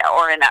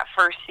in that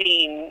first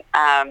scene,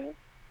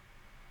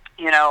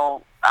 you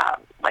know,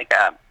 like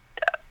a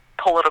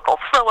political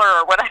thriller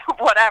or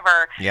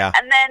whatever. Yeah.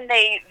 And then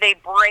they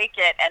break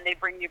it and they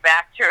bring you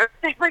back to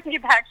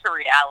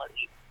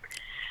reality.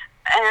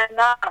 And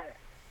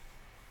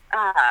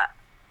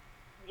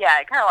yeah,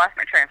 I kind of lost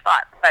my train of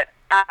thought, but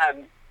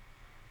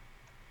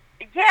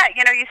yeah,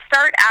 you know, you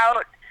start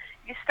out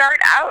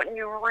and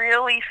you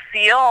really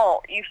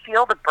feel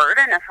the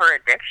burden of her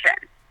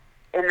addiction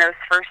in those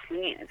first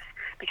scenes.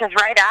 Because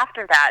right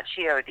after that,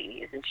 she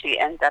ODs and she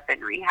ends up in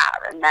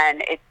rehab, and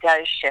then it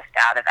does shift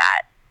out of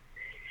that.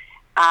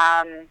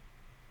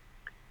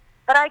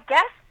 But I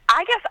guess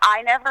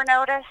I never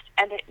noticed,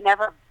 and it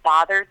never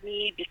bothered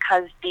me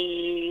because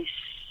these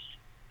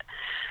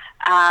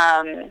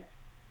Carrie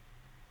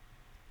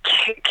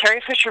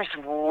Fisher's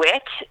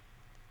wit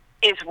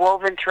is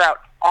woven throughout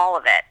all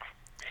of it.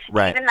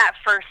 Right. Even that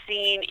first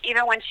scene,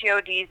 even when she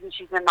ODs and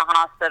she's in the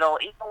hospital,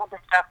 even with the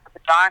stuff with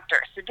the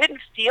doctor. So it didn't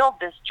feel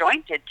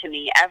disjointed to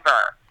me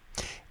ever.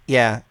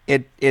 Yeah,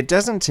 it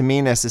doesn't to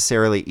me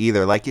necessarily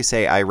either. Like you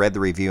say, I read the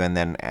review and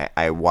then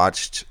I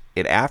watched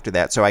it after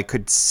that, so I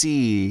could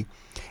see,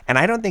 and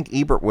I don't think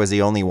Ebert was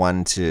the only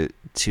one to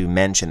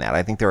mention that.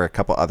 I think there were a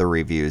couple other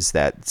reviews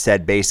that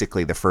said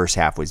basically the first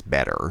half was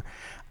better.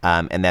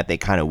 And that they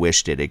kind of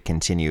wished it had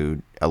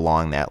continued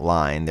along that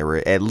line. There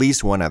were at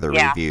least one other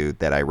review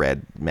that I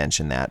read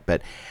mentioned that.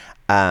 But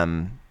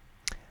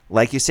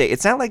like you say,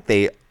 it's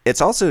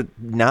also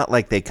not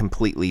like they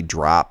completely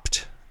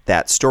dropped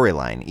that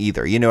storyline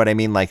either. You know what I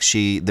mean? Like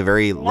the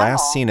very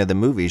last scene of the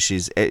movie,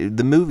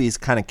 the movies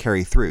kind of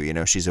carry through. You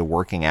know, she's a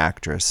working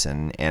actress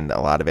and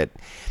a lot of it.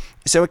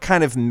 So it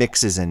kind of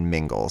mixes and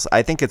mingles.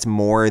 I think it's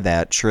more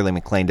that Shirley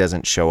MacLaine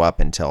doesn't show up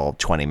until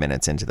 20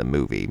 minutes into the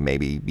movie,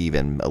 maybe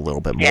even a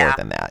little bit more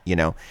than that, you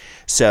know?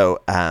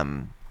 So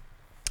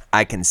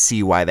I can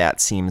see why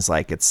that seems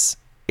like it's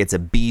a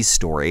B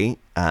story.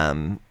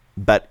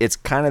 but it's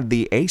kind of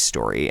the A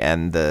story,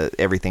 and the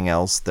everything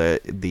else,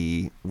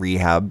 the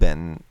rehab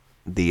and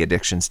the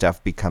addiction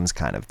stuff becomes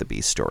kind of the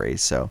B story.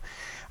 So,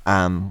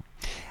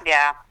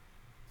 yeah.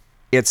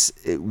 It's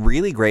a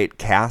really great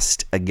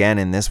cast. Again,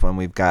 in this one,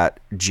 we've got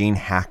Gene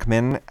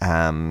Hackman,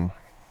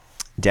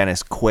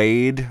 Dennis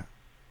Quaid,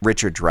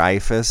 Richard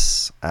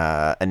Dreyfuss,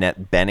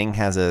 Annette Bening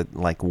has a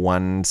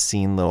one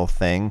scene little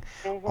thing.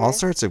 Mm-hmm. All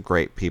sorts of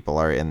great people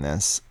are in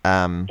this.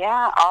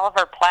 Yeah,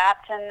 Oliver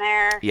Platt's in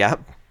there.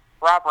 Yep.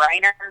 Rob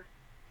Reiner.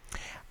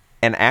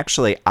 And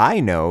actually, I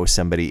know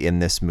somebody in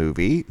this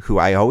movie who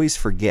I always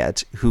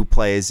forget who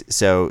plays.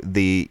 So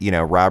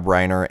Rob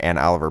Reiner and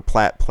Oliver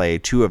Platt play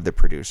two of the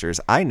producers.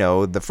 I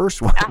know the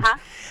first one,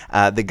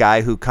 the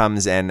guy who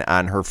comes in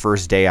on her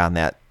first day on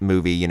that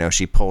movie.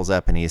 She pulls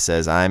up and he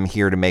says, "I'm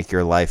here to make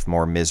your life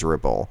more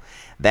miserable."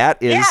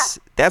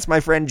 That's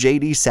my friend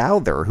J.D.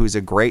 Souther, who's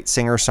a great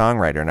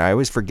singer-songwriter, and I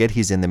always forget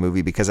he's in the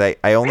movie because I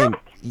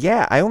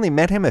only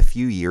met him a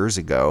few years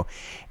ago,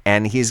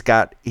 and he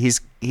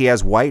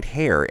has white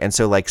hair, and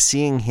so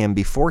seeing him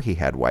before he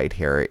had white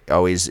hair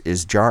always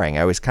is jarring.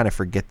 I always kind of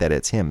forget that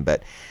it's him,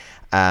 but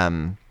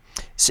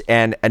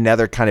and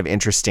another kind of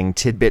interesting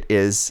tidbit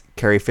is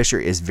Carrie Fisher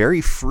is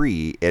very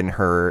free in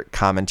her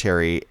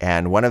commentary,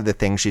 and one of the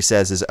things she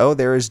says is, "Oh,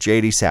 there is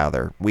J.D.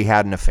 Souther. We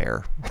had an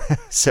affair."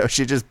 So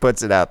she just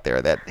puts it out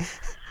there that.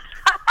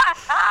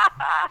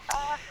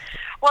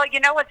 Well,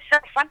 what's so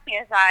funny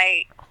is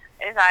I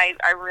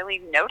really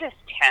noticed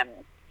him.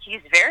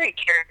 He's very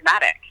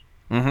charismatic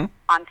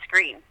on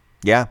screen.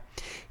 Yeah.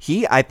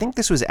 I think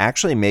this was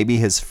actually maybe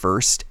his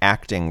first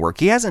acting work.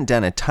 He hasn't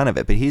done a ton of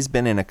it, but he's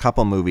been in a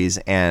couple movies,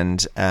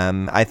 and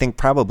I think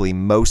probably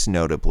most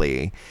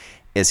notably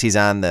is he's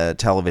on the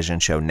television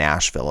show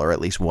Nashville, or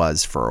at least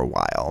was for a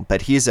while.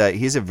 But he's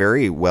a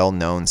very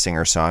well-known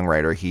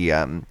singer-songwriter.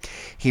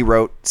 He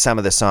wrote some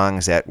of the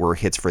songs that were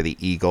hits for the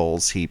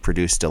Eagles. He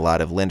produced a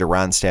lot of Linda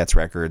Ronstadt's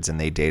records, and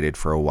they dated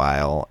for a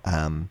while.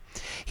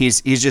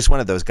 He's just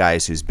one of those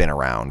guys who's been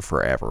around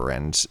forever,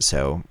 and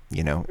so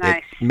nice.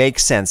 It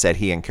makes sense that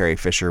he and Carrie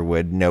Fisher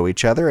would know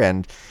each other,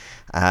 and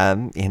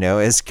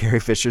as Carrie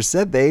Fisher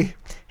said, they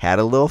had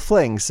a little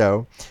fling,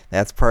 so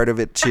that's part of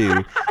it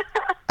too.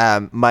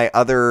 My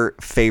other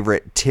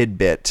favorite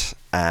tidbit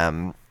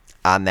on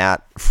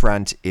that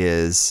front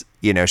is,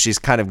 she's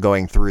kind of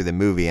going through the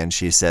movie and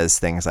she says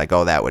things like,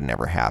 "Oh, that would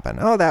never happen.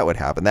 Oh, that would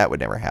happen. That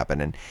would never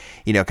happen." And,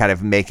 kind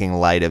of making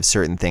light of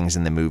certain things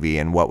in the movie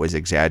and what was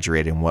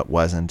exaggerated and what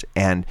wasn't.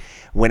 And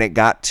when it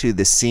got to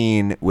the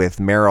scene with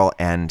Meryl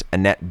and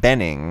Annette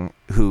Bening,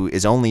 who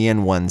is only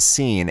in one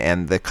scene,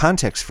 and the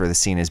context for the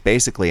scene is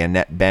basically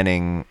Annette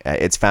Bening,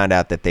 it's found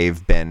out that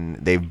they've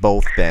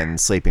both been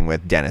sleeping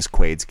with Dennis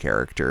Quaid's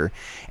character,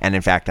 and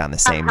in fact on the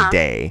same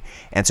day.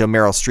 And so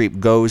Meryl Streep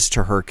goes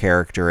to her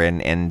character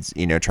and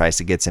tries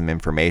to get some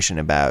information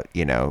about,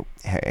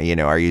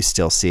 are you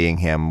still seeing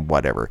him,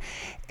 whatever.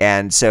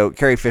 And so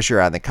Carrie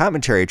Fisher on the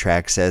commentary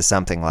track says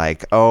something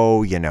like,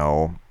 "Oh,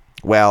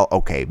 well,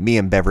 okay, me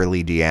and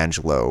Beverly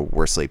D'Angelo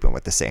were sleeping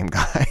with the same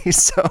guy."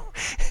 So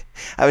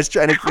I was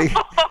trying to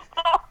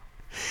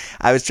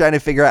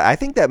figure out, I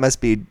think that must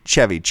be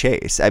Chevy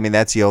Chase. I mean,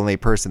 that's the only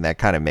person that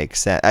kind of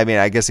makes sense. I mean,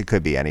 I guess it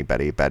could be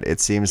anybody, but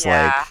it seems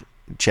like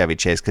Chevy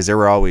Chase, because there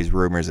were always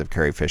rumors of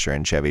Carrie Fisher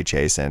and Chevy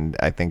Chase, and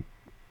I think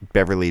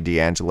Beverly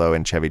D'Angelo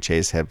and Chevy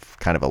Chase have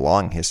kind of a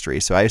long history.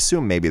 So I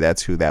assume maybe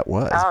that's who that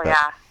was. Oh,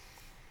 yeah.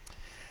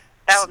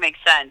 That would make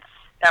sense.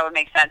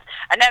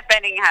 Annette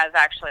Bening has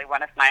actually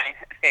one of my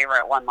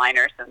favorite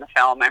one-liners in the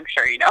film. I'm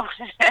sure you know what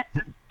it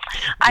is.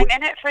 "I'm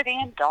in it for the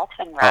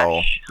endorphin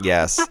rush." Oh,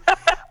 yes.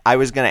 I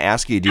was going to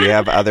ask you, do you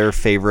have other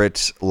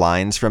favorite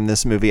lines from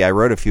this movie? I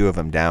wrote a few of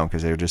them down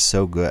because they're just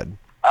so good.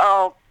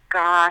 Oh,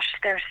 gosh,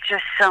 there's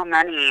just so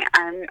many.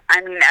 I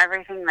mean,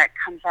 everything that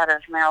comes out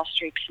of Meryl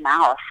Streep's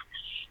mouth.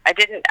 I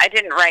didn't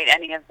write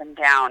any of them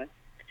down.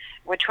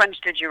 Which ones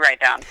did you write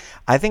down?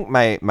 I think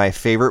my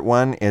favorite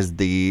one is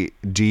the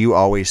 "Do you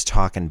always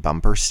talk in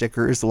bumper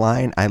stickers"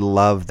 line. I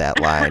love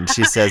that line.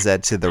 She says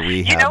that to the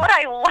rehab. You know what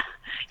I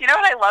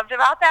loved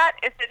about that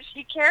is that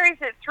she carries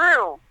it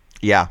through.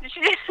 Yeah.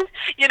 She,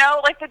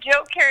 the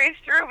joke carries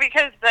through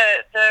because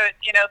the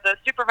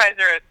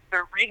supervisor at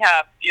the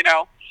rehab,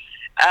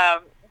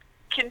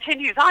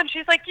 continues on.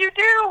 She's like, "You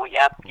do.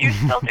 Yep. You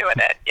still doing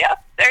it.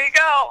 Yep. There you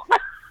go."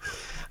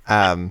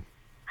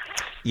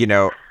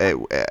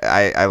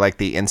 I like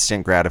the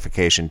 "instant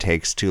gratification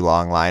takes too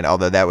long" line,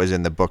 although that was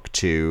in the book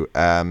too.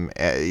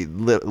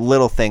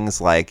 Little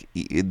things like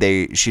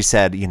she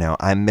said,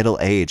 "I'm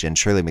middle-aged," and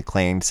Shirley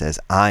MacLaine says,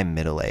 "I'm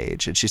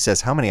middle-aged," and she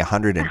says, "How many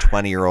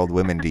 120-year-old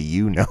women do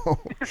you know?"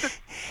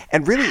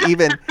 And really,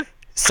 even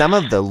some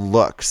of the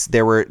looks,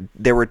 there were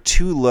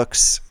two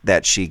looks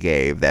that she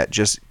gave that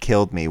just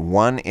killed me.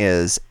 One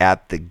is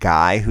at the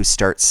guy who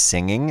starts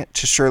singing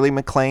to Shirley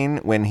MacLaine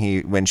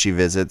when she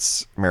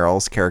visits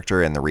Meryl's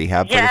character in the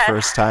rehab for the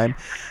first time.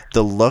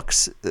 The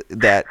looks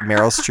that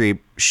Meryl Streep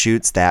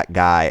shoots that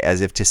guy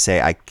as if to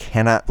say, "I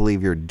cannot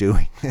believe you're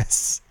doing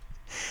this."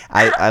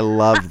 I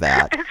love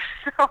that. It's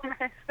so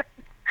amazing.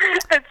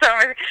 It's so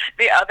amazing.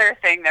 The other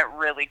thing that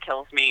really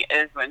kills me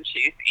is when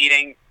she's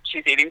eating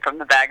from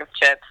the bag of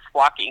chips,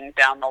 walking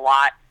down the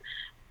lot,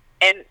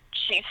 and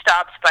she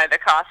stops by the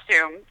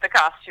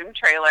costume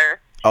trailer.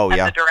 Oh, and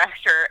yeah. the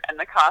director and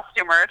the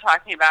costumer are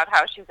talking about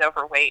how she's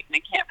overweight and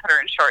they can't put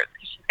her in shorts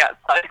because she's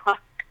got cellulite.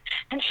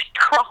 And she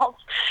crawls.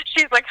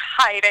 She's like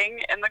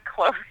hiding in the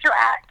clothes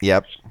rack.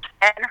 Yep.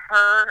 And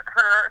her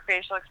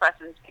facial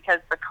expressions, because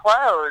the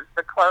clothes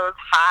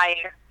hide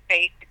her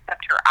face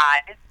except her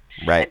eyes.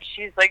 Right. And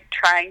she's like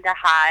trying to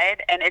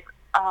hide, and it's,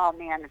 oh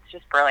man, it's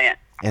just brilliant.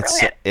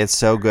 It's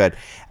so good.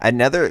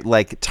 Another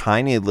like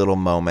tiny little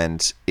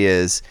moment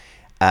is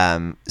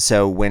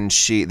so when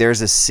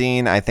there's a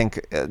scene, I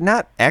think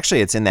not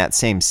actually, it's in that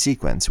same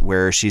sequence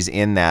where she's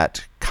in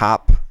that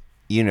cop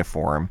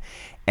uniform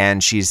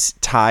and she's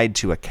tied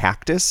to a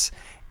cactus.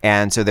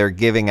 And so they're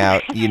giving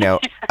out,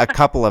 a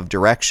couple of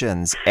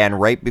directions. And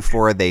right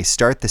before they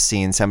start the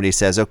scene, somebody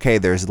says, okay,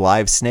 there's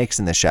live snakes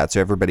in the shot, so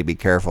everybody be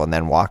careful, and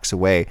then walks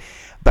away.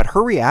 But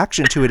her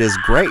reaction to it is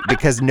great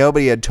because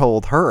nobody had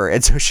told her.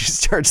 And so she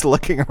starts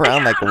looking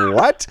around like,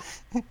 what?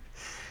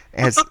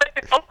 And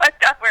oh my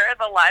God, where are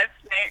the live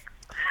snakes?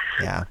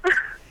 Yeah.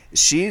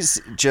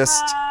 She's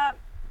just,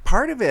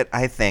 part of it,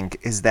 I think,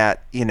 is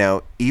that,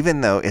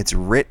 even though it's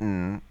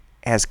written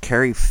as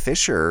Carrie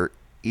Fisher,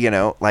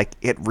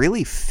 it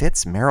really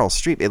fits Meryl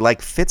Streep. It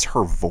like fits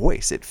her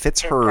voice. It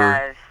fits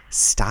her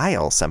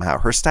style somehow.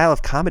 Her style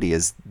of comedy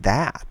is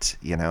that,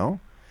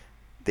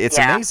 It's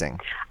amazing.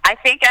 I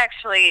think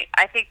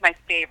my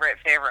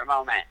favorite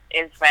moment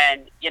is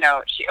when,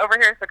 she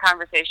overhears the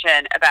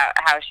conversation about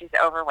how she's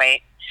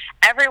overweight.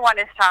 Everyone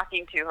is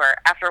talking to her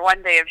after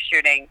one day of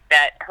shooting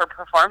that her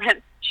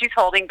performance, she's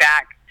holding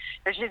back,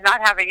 that she's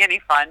not having any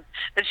fun,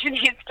 that she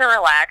needs to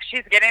relax.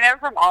 She's getting it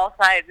from all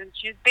sides, and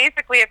she's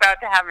basically about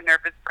to have a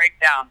nervous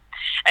breakdown.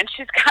 And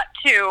she's got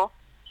to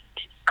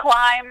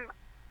climb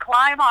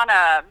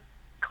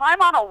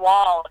on a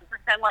wall and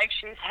pretend like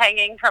she's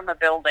hanging from a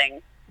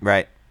building.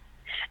 Right.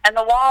 And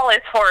the wall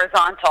is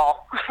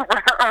horizontal,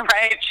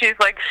 right? She's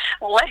like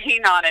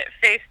laying on it,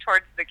 face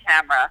towards the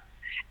camera.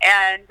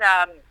 And,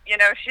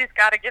 she's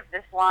got to give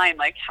this line,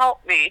 like,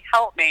 help me.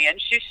 And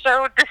she's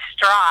so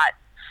distraught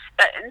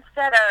that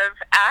instead of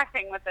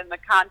acting within the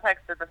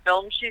context of the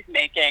film she's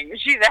making,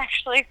 she's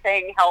actually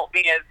saying, help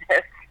me,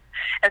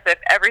 as if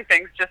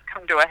everything's just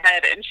come to a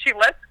head. And she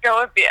lets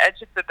go of the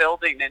edge of the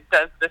building and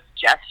does this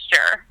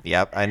gesture.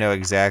 Yep, I know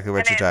exactly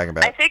what you're talking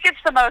about. I think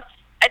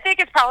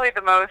it's probably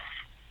the most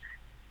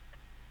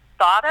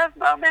thought of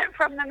moment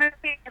from the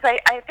movie, because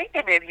I think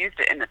they may have used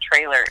it in the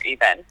trailer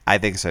even. I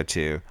think so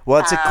too.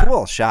 Well, it's a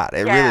cool shot.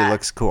 It really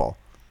looks cool.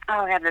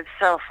 Oh, and it's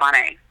so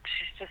funny.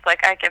 She's just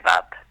like, I give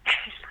up.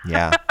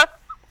 Yeah.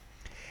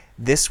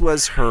 This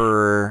was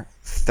her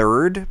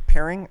third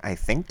pairing, I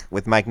think,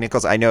 with Mike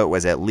Nichols. I know it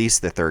was at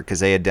least the third because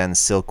they had done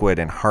Silkwood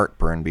and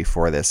Heartburn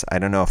before this. I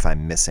don't know if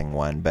I'm missing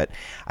one, but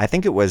I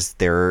think it was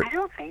their... I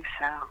don't think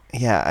so.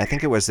 Yeah, I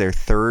think it was their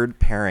third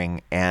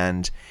pairing,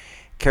 and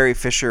Carrie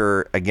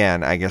Fisher,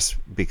 again, I guess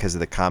because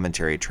of the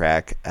commentary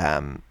track,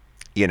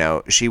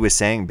 she was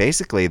saying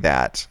basically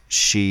that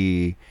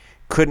she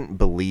couldn't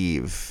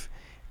believe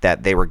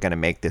that they were going to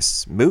make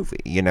this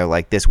movie.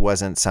 This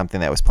wasn't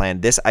something that was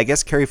planned. I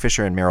guess Carrie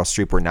Fisher and Meryl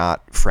Streep were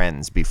not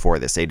friends before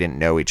this. They didn't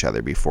know each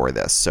other before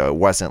this. So it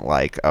wasn't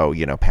like,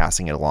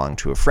 passing it along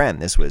to a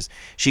friend.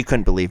 She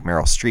couldn't believe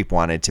Meryl Streep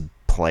wanted to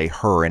play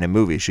her in a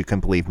movie. She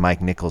couldn't believe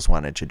Mike Nichols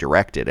wanted to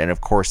direct it. And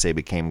of course they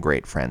became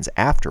great friends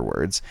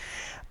afterwards.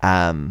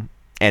 And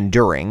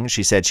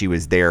she said she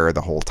was there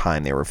the whole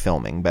time they were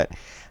filming, but,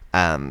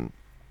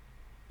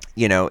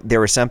 there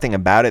was something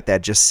about it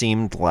that just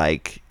seemed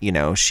like,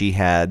 she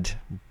had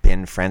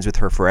been friends with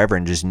her forever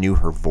and just knew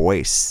her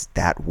voice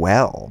that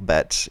well.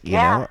 But,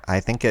 I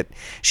think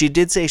she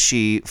did say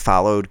she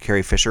followed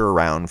Carrie Fisher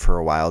around for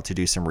a while to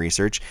do some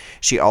research.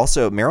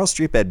 Meryl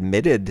Streep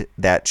admitted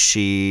that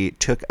she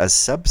took a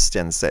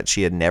substance that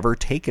she had never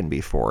taken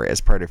before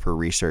as part of her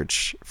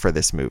research for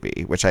this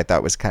movie, which I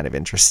thought was kind of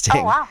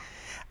interesting. Oh,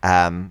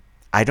 wow.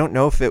 I don't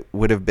know if it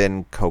would have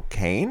been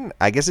cocaine.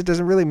 I guess it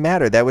doesn't really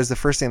matter. That was the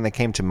first thing that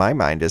came to my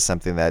mind as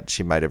something that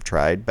she might have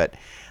tried. But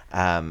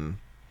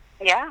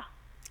yeah.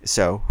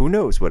 So who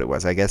knows what it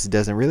was? I guess it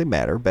doesn't really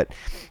matter. But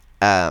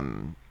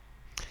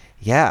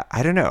yeah,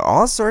 I don't know.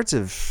 All sorts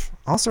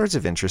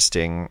of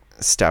interesting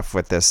stuff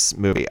with this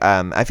movie.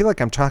 I feel like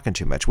I'm talking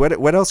too much.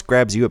 What else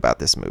grabs you about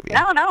this movie?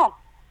 No.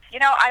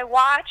 I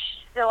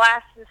watched this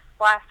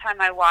last time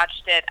I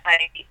watched it.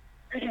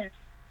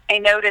 I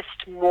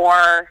noticed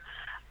more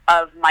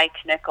of Mike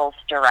Nichols'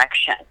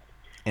 direction.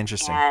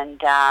 Interesting. And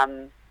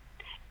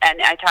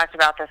I talked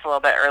about this a little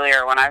bit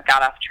earlier when I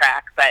got off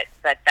track, but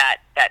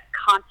that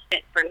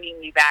constant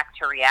bringing you back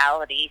to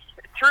reality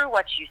through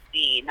what you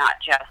see, not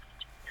just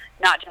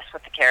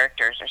what the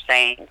characters are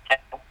saying.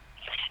 So,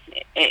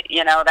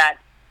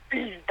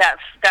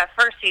 that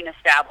first scene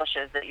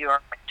establishes that you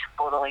are a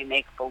totally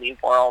make-believe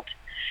world,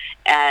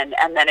 and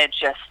then it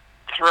just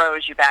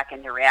throws you back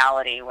into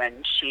reality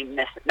when she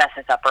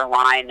messes up her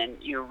line and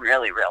you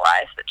really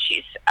realize that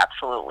she's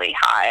absolutely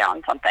high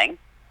on something.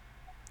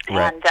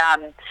 Right.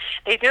 And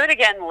they do it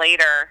again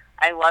later.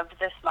 I loved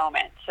this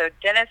moment. So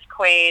Dennis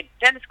Quaid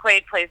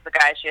plays the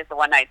guy she has the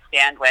one-night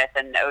stand with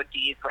and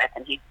ODs with,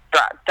 and he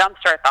dumps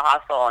her at the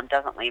hospital and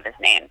doesn't leave his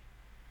name.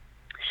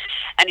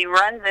 And he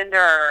runs into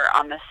her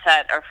on the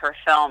set of her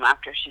film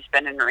after she's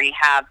been in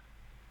rehab.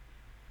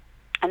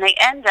 And they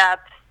end up,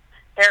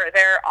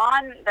 they're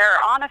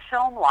on a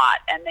film lot,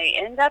 and they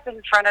end up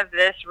in front of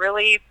this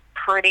really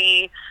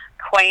pretty,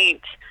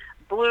 quaint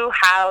blue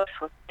house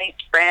with white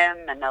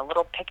trim and a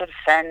little picket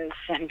fence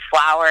and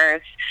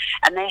flowers,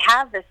 and they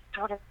have this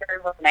sort of very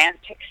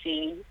romantic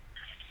scene.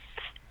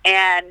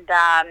 And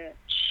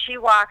she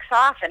walks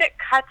off, and it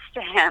cuts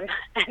to him,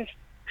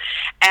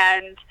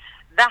 and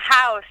the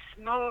house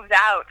moved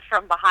out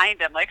from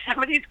behind him, like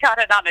somebody's got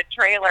it on a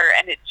trailer,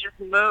 and it just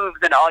moves,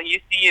 and all you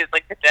see is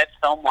like the dead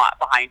film lot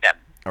behind him.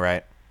 All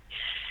right.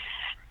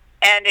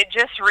 And it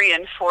just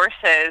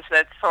reinforces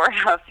that sort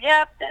of,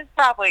 yep, this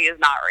probably is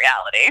not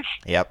reality.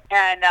 Yep.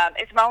 And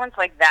it's moments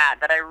like that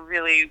I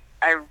really,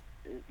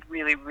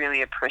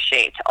 really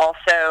appreciate.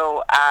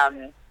 Also,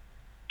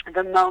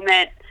 the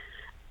moment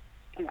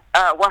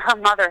where her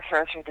mother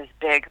throws her this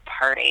big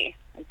party.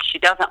 She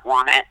doesn't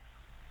want it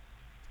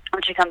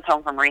when she comes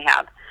home from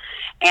rehab.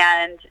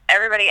 And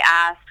everybody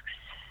asks,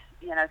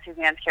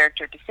 Suzanne's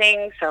character to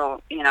sing,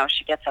 so,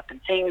 she gets up and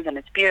sings, and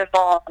it's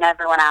beautiful, and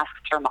everyone asks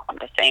her mom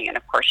to sing, and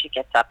of course she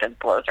gets up and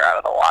blows her out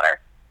of the water.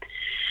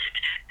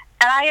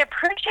 And I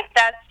appreciate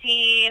that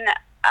scene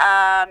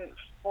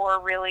for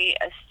really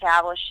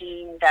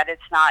establishing that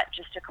it's not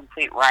just a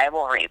complete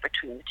rivalry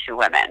between the two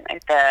women.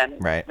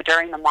 Right.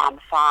 During the mom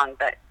song,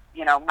 but,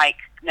 Mike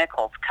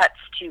Nichols cuts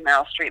to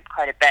Meryl Streep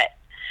quite a bit.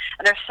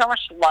 And there's so much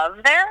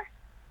love there,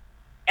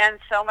 and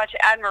so much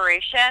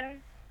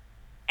admiration,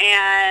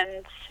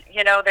 and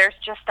there's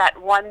just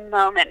that one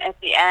moment at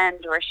the end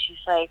where she's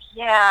like,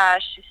 yeah,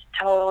 she's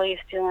totally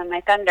stealing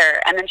my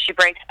thunder. And then she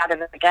breaks out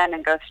of it again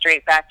and goes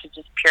straight back to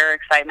just pure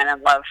excitement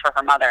and love for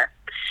her mother.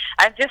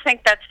 I just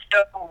think that's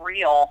so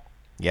real.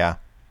 Yeah.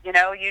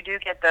 You do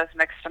get those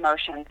mixed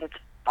emotions. It's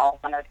all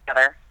one or the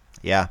other.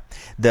 Yeah.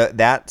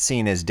 That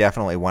scene is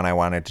definitely one I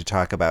wanted to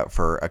talk about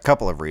for a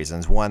couple of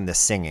reasons. One, the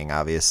singing,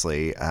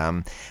 obviously.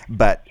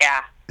 But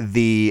yeah.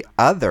 The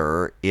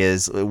other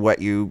is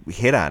what you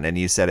hit on, and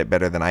you said it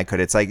better than I could.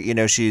 It's like,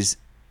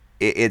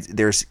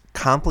 there's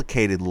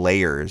complicated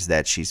layers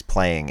that she's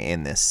playing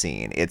in this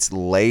scene. It's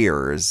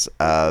layers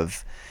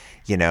of,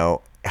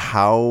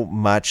 how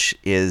much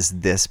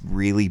is this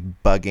really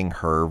bugging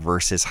her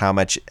versus how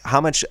much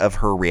of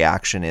her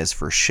reaction is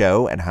for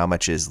show and how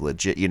much is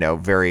legit,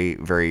 very,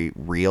 very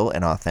real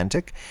and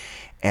authentic.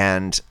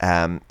 And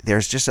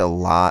there's just a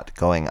lot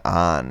going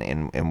on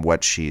in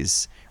what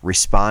she's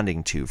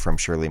responding to from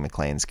Shirley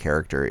MacLaine's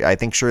character. I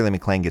think Shirley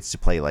MacLaine gets to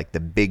play like the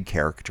big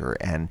character,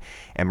 and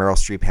Meryl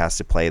Streep has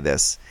to play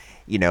this,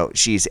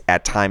 she's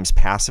at times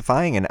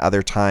pacifying and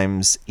other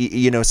times,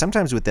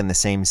 sometimes within the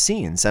same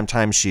scene.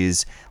 Sometimes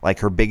she's like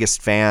her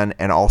biggest fan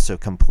and also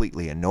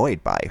completely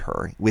annoyed by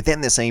her within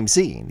the same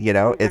scene.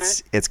 Mm-hmm.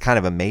 It's kind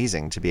of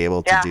amazing to be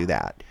able to do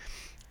that.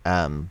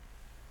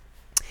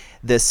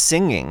 The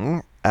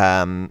singing,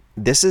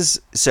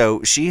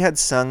 so she had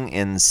sung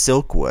in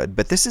Silkwood,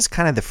 but this is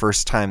kind of the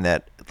first time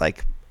that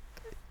like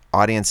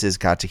audiences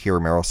got to hear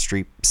Meryl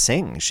Streep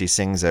sing. She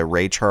sings a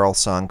Ray Charles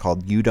song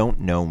called You Don't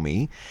Know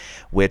Me,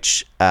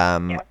 which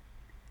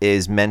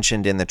is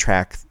mentioned in the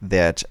track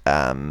that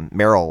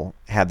Meryl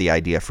had the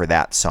idea for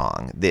that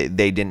song. They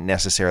didn't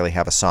necessarily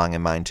have a song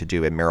in mind to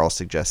do, and Meryl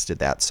suggested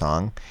that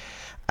song.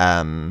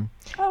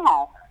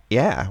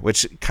 Yeah,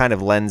 which kind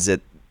of lends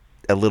it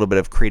a little bit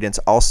of credence.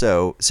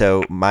 Also,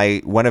 so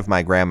one of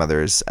my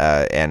grandmothers,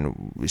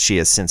 and she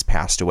has since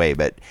passed away,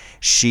 but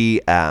she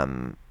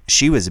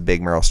was a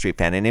big Meryl Streep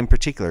fan, and in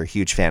particular a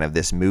huge fan of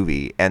this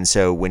movie. And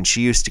so when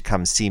she used to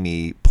come see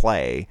me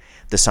play,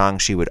 the song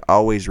she would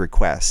always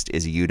request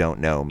is You Don't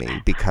Know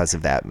Me because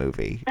of that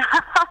movie.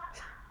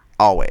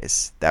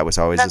 Always. That was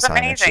always the song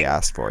amazing. That she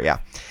asked for. Yeah.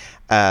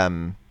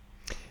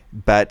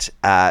 But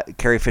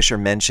Carrie Fisher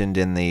mentioned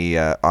in the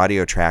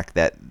audio track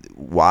that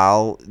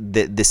while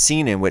the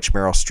scene in which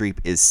Meryl Streep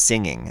is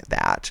singing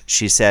that,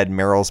 she said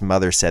Meryl's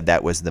mother said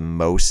that was the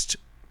most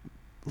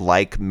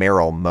like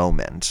Meryl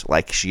moment,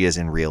 like she is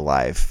in real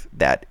life,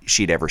 that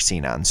she'd ever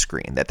seen on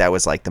screen. That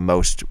was like the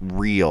most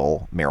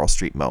real Meryl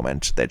Streep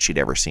moment that she'd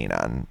ever seen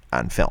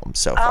on film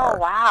so far. Oh,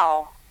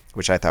 wow.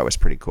 Which I thought was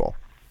pretty cool.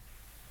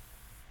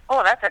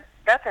 Oh, that's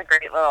a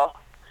great little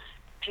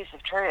piece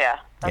of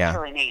trivia. That's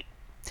really neat.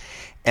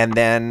 And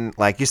then,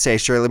 like you say,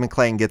 Shirley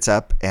MacLaine gets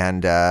up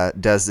and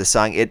does the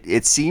song.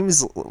 It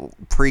seems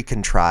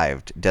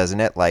pre-contrived, doesn't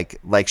it?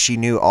 Like she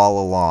knew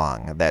all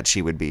along that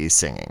she would be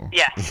singing.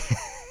 Yeah.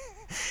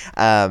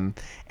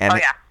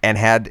 And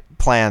had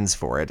plans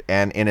for it.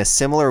 And in a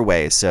similar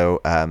way,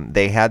 so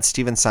they had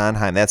Stephen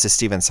Sondheim. That's a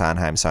Stephen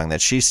Sondheim song that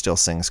she still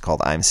sings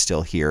called I'm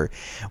Still Here,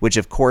 which,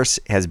 of course,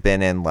 has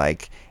been in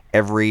like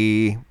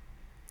every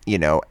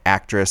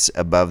actress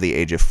above the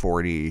age of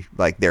 40,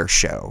 like their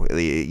show.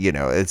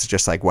 It's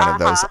just like one of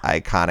those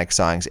iconic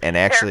songs. And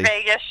actually, their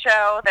Vegas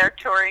show, their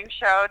touring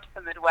show to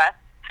the Midwest.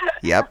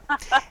 Yep.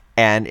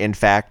 And in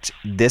fact,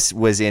 this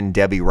was in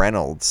Debbie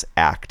Reynolds'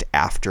 act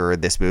after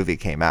this movie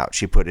came out.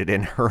 She put it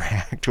in her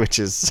act, which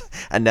is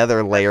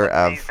another layer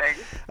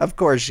of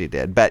course she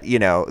did. But, you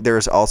know,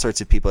 there's all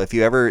sorts of people. If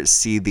you ever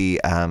see the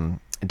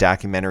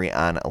documentary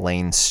on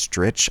Elaine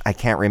Stritch, I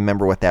can't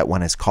remember what that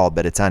one is called,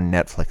 but it's on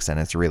Netflix and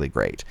it's really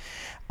great.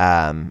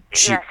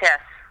 Yes.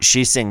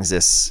 She sings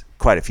this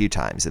quite a few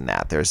times in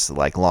that. There's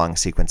like long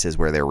sequences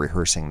where they're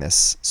rehearsing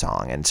this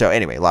song. And so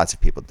anyway, lots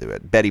of people do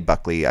it. Betty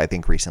Buckley, I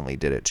think, recently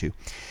did it too.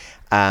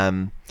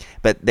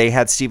 But they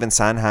had Stephen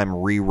Sondheim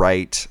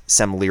rewrite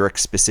some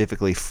lyrics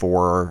specifically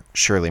for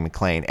Shirley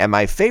MacLaine. And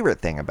my favorite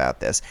thing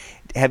about this,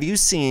 have you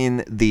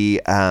seen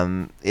the,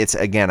 it's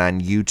again on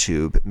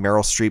YouTube,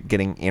 Meryl Streep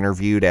getting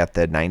interviewed at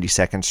the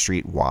 92nd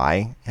Street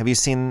Y? Have you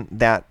seen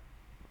that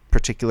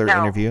particular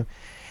interview?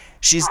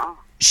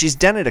 She's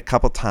done it a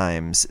couple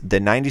times. The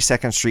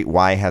 92nd Street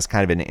Y has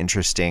kind of an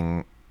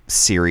interesting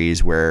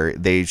series where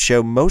they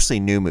show mostly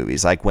new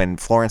movies. Like when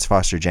Florence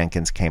Foster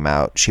Jenkins came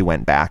out, she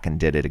went back and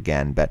did it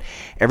again. But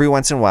every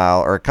once in a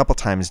while, or a couple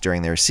times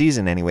during their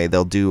season anyway,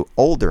 they'll do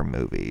older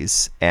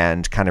movies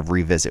and kind of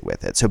revisit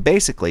with it. So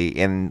basically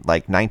in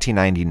like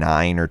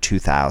 1999 or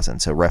 2000,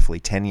 so roughly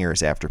 10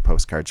 years after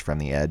Postcards from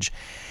the Edge,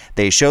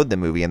 they showed the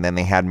movie and then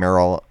they had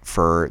Meryl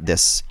for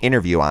this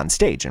interview on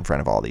stage in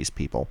front of all these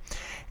people.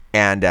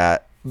 And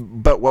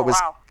but what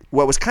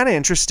was kind of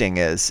interesting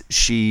is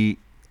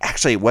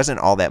actually, it wasn't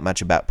all that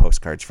much about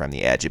Postcards from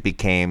the Edge. It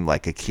became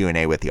like a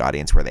Q&A with the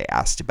audience where they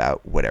asked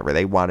about whatever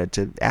they wanted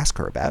to ask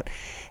her about.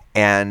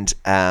 And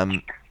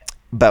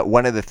but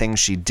one of the things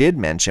she did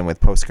mention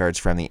with Postcards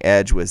from the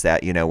Edge was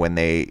that, you know,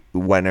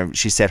 when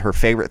she said her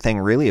favorite thing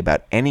really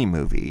about any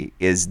movie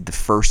is the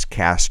first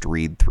cast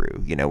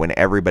read-through, you know, when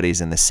everybody's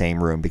in the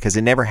same room, because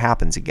it never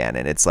happens again.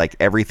 And it's like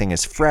everything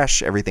is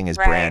fresh, everything is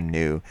brand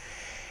new.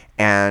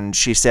 And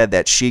she said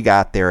that she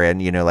got there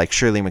and, you know, like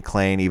Shirley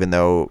MacLaine, even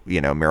though,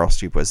 you know, Meryl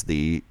Streep was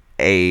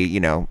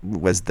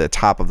was the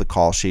top of the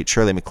call sheet,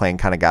 Shirley MacLaine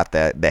kind of got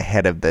the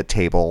head of the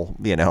table,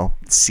 you know,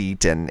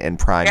 seat and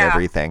prime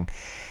everything.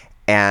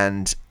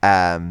 And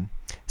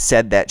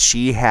said that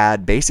she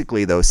had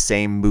basically those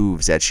same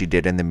moves that she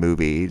did in the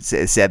movie.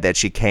 Said that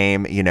she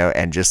came, you know,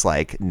 and just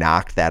like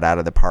knocked that out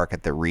of the park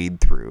at the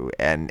read through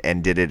and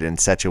did it in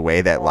such a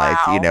way that like,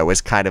 you know, was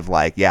kind of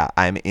like, yeah,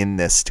 I'm in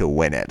this to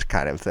win it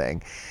kind of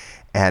thing.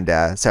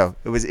 And so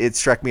it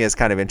struck me as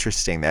kind of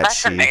interesting that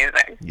That's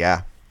amazing.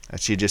 Yeah,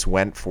 she just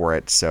went for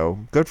it. So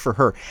good for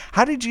her.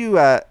 How did you,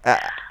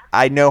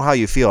 I know how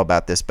you feel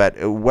about this, but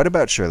what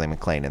about Shirley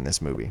MacLaine in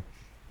this movie?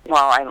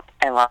 Well,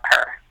 I love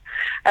her.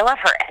 I love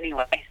her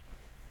anyway.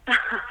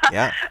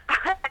 Yeah.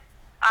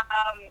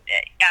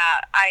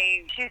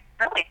 She's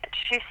brilliant.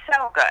 She's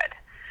so good.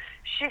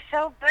 She's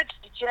so good.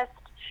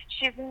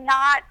 She's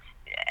not,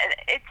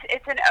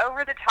 it's an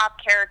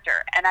over-the-top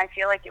character, and I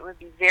feel like it would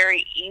be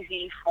very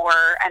easy for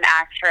an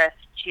actress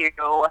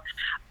to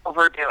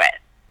overdo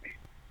it.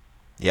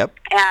 Yep.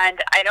 And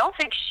I don't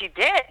think she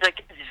did.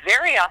 Like, it's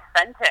very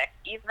authentic,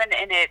 even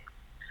in its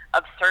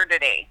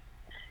absurdity,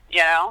 you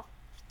know?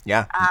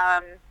 Yeah.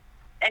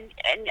 And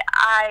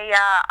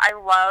I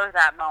love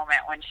that moment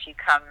when she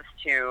comes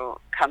to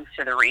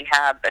the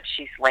rehab, but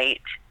she's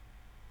late,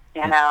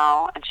 you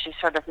know, and she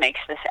sort of makes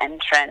this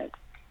entrance,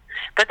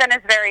 but then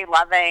is very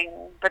loving,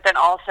 but then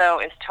also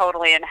is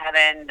totally in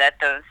heaven that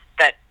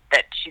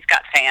she's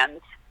got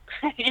fans,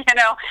 you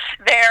know,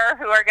 there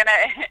who are gonna.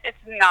 It's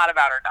not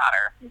about her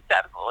daughter. It's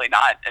absolutely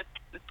not.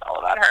 It's all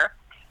about her.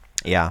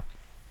 Yeah.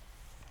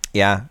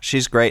 Yeah,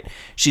 she's great.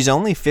 She's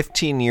only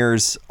 15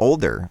 years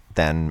older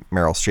than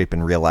Meryl Streep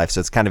in real life,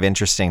 so it's kind of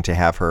interesting to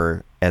have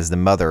her as the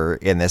mother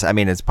in this. I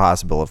mean, it's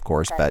possible, of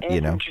course, but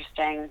you know.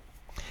 Interesting.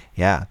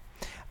 Yeah.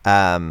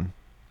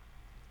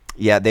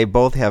 Yeah, they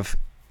both have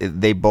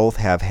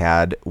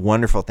had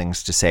wonderful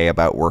things to say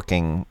about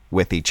working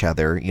with each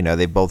other. You know,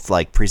 they both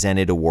like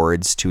presented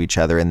awards to each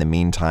other in the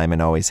meantime and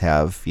always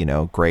have, you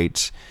know,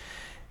 great,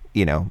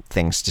 you know,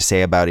 things to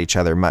say about each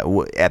other.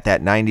 At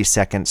that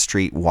 92nd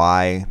Street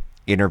Y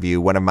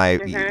interview,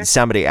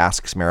 somebody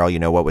asks Meryl, you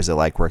know, what was it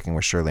like working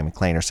with Shirley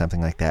MacLaine or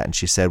something like that, and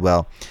she said,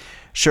 well,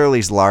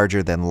 Shirley's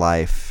larger than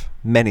life,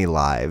 many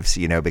lives,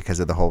 you know, because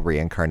of the whole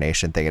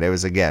reincarnation thing. And it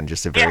was, again,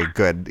 just a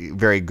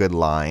very good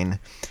line.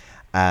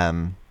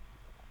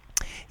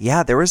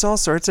 Yeah, there was all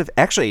sorts of,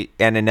 actually,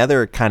 and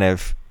another kind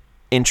of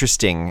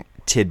interesting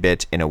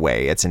tidbit in a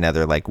way, it's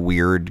another like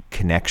weird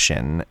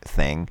connection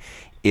thing,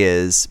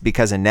 is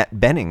because Annette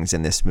Bening's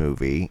in this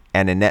movie,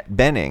 and Annette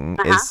Bening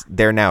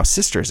they're now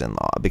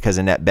sisters-in-law, because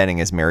Annette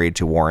Bening is married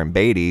to Warren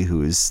Beatty,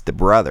 who's the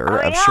brother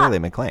of Shirley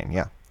MacLaine.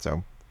 Yeah,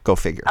 so go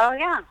figure. Oh,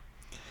 yeah.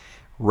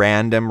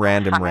 Random.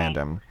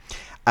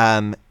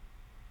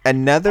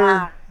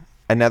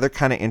 Another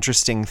kind of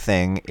interesting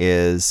thing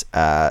is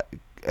a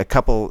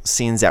couple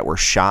scenes that were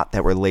shot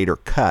that were later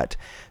cut.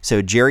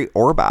 So Jerry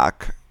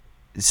Orbach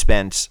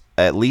spent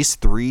at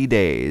least 3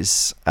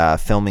 days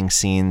filming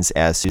scenes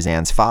as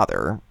Suzanne's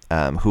father,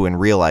 who in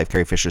real life,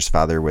 Carrie Fisher's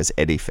father was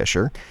Eddie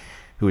Fisher,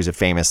 who was a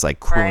famous like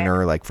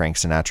crooner, like Frank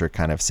Sinatra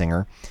kind of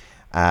singer.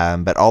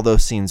 But all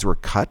those scenes were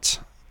cut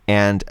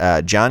And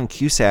John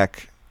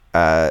Cusack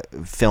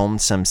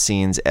filmed some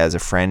scenes as a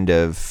friend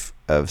of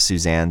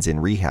Suzanne's in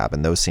rehab,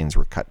 and those scenes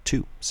were cut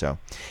too. So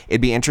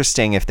it'd be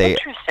interesting if they...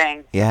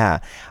 Interesting. Yeah.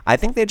 I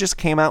think they just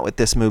came out with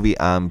this movie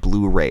on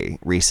Blu-ray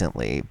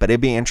recently, but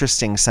it'd be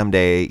interesting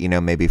someday,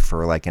 maybe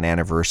for like an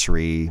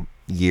anniversary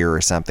year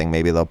or something,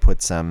 maybe they'll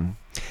put some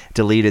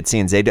deleted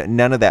scenes.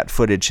 None of that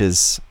footage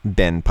has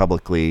been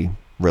publicly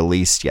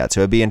released yet,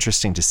 so it'd be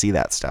interesting to see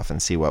that stuff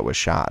and see what was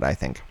shot, I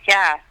think.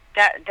 Yeah,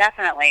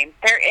 definitely.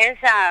 There is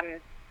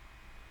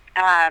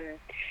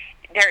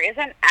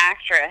an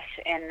actress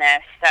in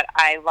this that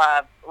I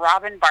love,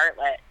 Robin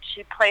Bartlett.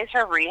 She plays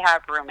her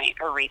rehab roommate,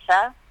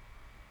 Aretha.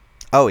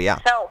 Oh, yeah.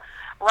 So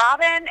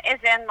Robin is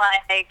in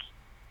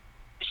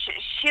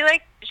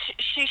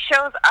she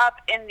shows up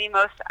in the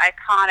most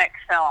iconic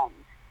films,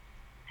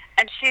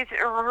 and she's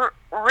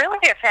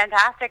really a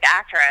fantastic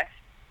actress.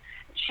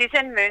 She's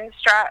in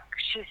Moonstruck.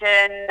 She's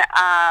in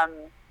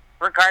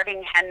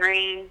Regarding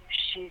Henry.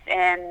 She's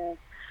in,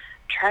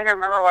 trying to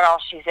remember what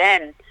else she's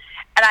in,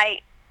 and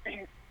I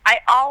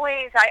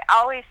always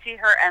see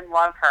her and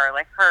love her.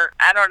 Like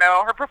I don't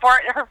know, her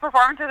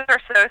performances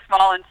are so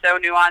small and so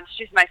nuanced.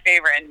 She's my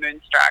favorite in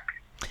Moonstruck.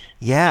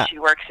 Yeah. She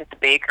works at the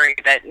bakery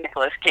that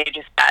Nicolas Cage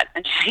is at,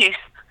 and she's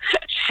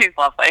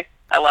lovely.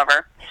 I love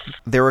her.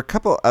 There were a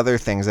couple other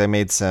things. I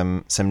made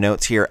some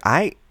notes here.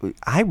 I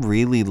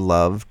really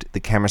loved the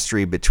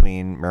chemistry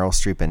between Meryl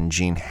Streep and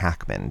Gene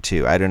Hackman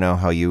too. I don't know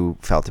how you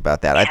felt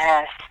about that.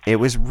 Yes. It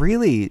was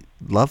really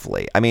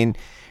lovely. I mean,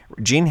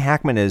 Gene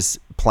Hackman is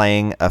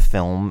playing a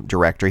film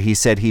director. He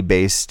said he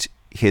based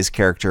his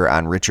character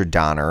on Richard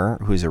Donner,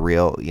 who's a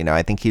real,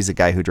 I think he's the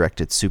guy who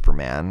directed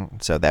Superman,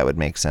 so that would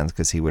make sense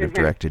because he would have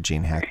directed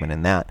Gene Hackman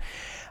in that.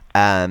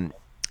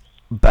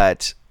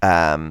 But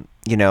a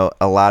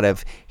lot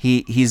of,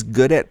 he's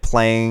good at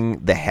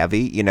playing the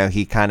heavy.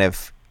 He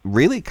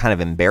really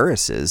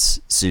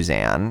embarrasses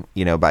Suzanne,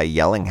 by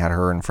yelling at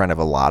her in front of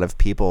a lot of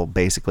people,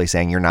 basically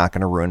saying, "You're not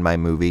going to ruin my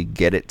movie,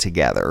 get it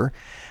together."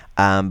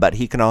 But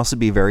he can also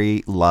be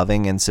very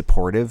loving and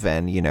supportive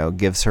and,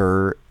 gives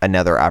her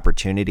another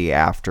opportunity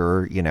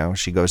after,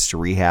 she goes to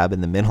rehab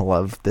in the middle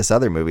of this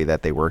other movie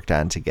that they worked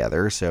on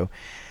together. So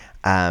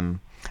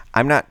I'm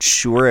not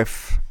sure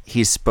if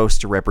he's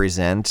supposed to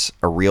represent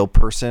a real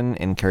person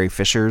in Carrie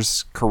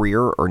Fisher's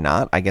career or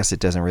not. I guess it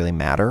doesn't really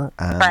matter.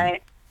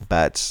 Right.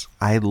 But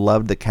I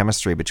loved the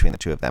chemistry between the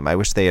two of them. I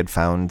wish they had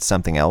found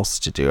something else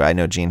to do. I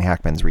know Gene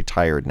Hackman's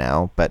retired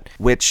now, but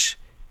which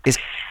is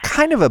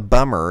kind of a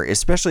bummer,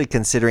 especially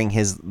considering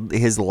his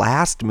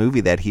last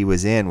movie that he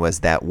was in was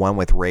that one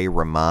with Ray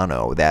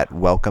Romano, that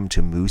Welcome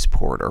to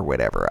Mooseport or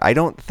whatever. I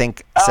don't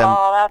think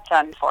Oh, that's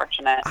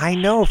unfortunate. I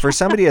know, for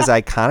somebody as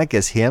iconic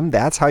as him,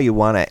 that's how you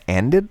want to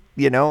end it,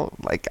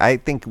 I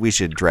think we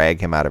should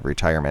drag him out of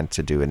retirement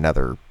to do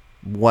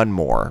one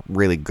more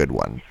really good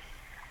one.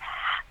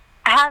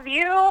 Have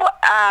you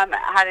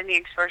had any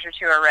exposure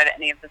to or read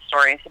any of the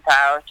stories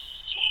about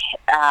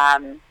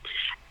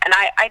and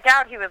I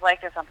doubt he was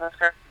like this on Post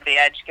of the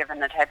Edge,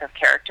 given the type of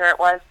character it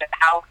was, but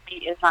how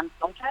he is on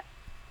film set?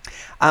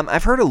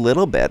 I've heard a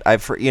little bit.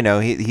 I've heard,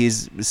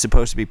 he's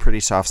supposed to be pretty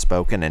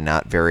soft-spoken and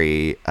not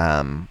very,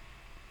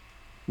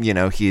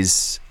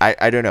 he's,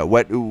 I don't know.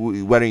 Why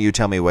don't you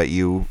tell me what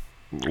you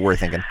were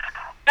thinking?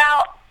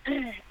 Well,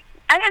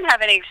 I didn't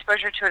have any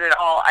exposure to it at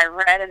all. I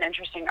read an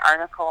interesting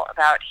article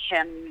about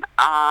him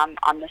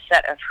on the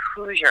set of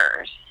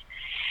Hoosiers.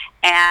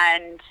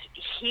 And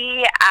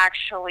he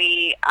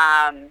actually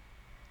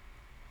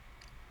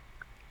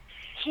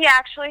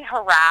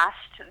harassed,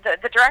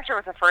 the director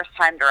was a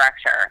first-time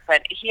director,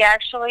 but he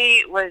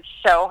actually was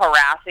so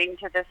harassing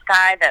to this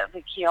guy that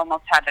he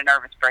almost had a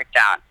nervous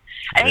breakdown.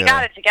 And He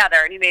got it together,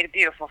 and he made a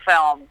beautiful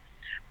film.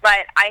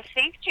 But I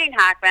think Gene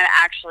Hackman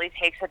actually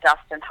takes a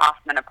Dustin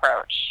Hoffman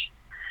approach.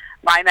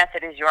 My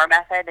method is your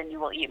method, and you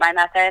will eat my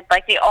method.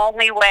 Like the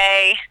only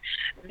way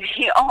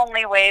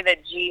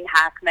that Gene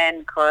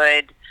Hackman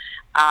could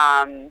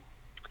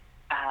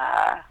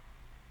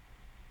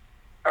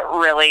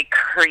really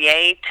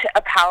create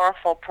a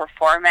powerful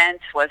performance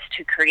was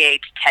to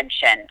create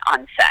tension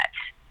on set.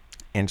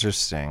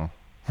 Interesting.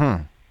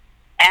 And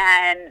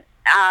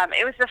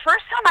it was the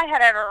first time I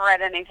had ever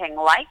read anything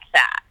like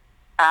that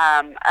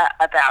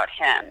about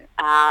him.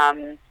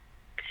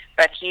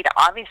 But he'd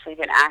obviously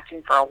been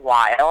acting for a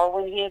while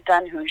when he had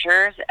done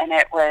Hoosiers, and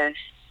it was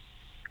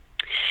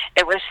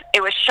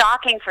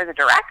shocking for the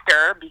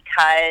director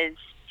because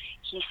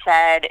he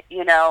said,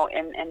 in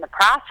the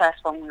process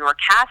when we were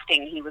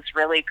casting, he was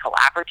really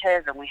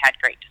collaborative and we had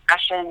great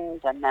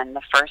discussions. And then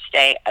the first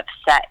day of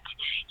set,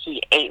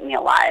 he ate me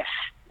alive,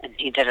 and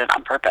he did it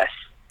on purpose.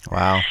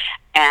 Wow.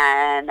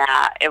 And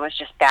it was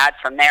just bad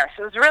from there.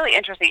 So it was really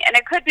interesting. And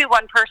it could be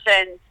one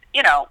person's,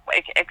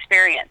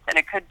 experience. And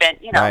it could have been,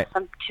 right.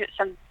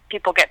 Some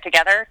people get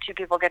together, two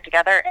people get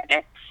together, and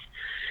it's,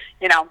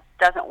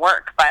 doesn't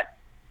work. But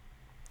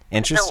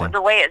interesting.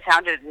 The way it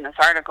sounded in this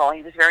article,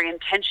 he was very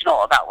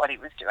intentional about what he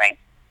was doing.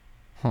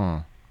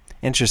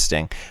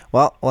 Interesting.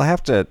 Well, we'll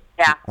have to.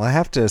 Yeah. We'll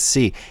have to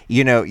see.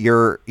 You know,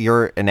 your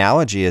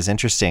analogy is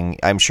interesting.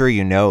 I'm sure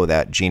you know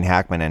that Gene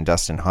Hackman and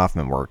Dustin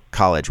Hoffman were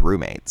college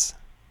roommates.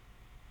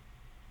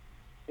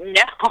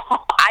 No,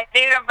 I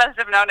think I must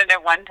have known it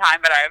at one time,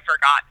 but I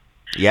forgot.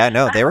 Yeah,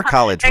 no, they were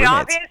college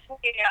roommates.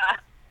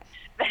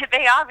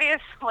 They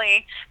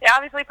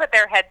obviously put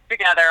their heads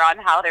together on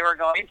how they were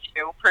going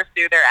to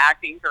pursue their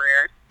acting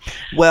careers.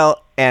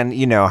 Well, and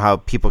you know how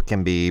people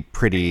can be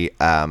pretty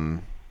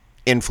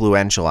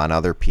influential on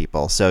other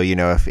people. So, you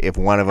know, if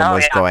one of them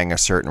was going a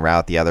certain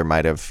route, the other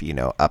might have, you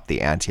know, upped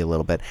the ante a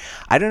little bit.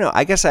 I don't know.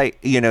 I guess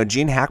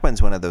Gene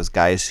Hackman's one of those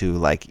guys who,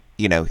 like,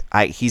 you know,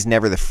 he's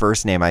never the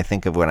first name I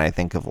think of when I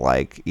think of,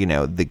 like, you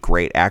know, the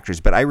great actors,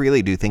 but I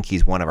really do think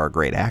he's one of our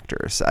great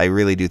actors. I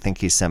really do think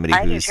he's somebody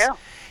who's,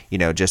 you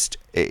know, just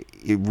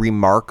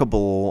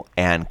remarkable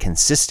and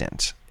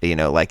consistent. You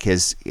know, like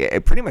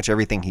pretty much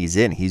everything he's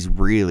in, he's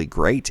really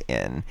great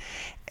in.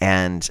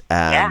 And,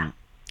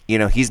 you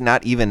know, he's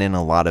not even in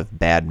a lot of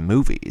bad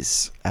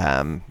movies.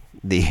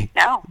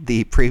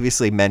 The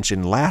previously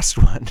mentioned last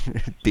one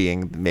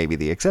being maybe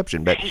the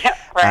exception. But,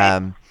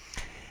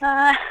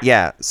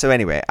 yeah. So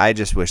anyway, I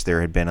just wish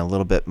there had been a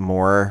little bit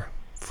more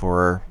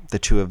for the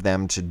two of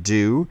them to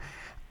do.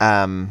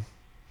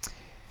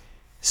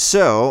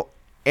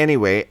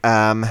 Anyway,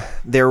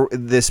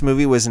 this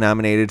movie was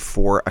nominated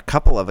for a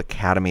couple of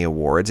Academy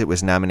Awards. It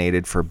was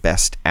nominated for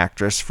Best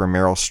Actress for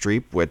Meryl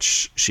Streep,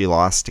 which she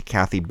lost to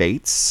Kathy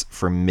Bates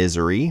for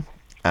Misery.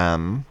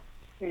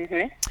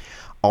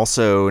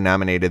 Also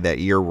nominated that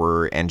year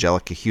were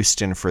Angelica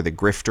Houston for The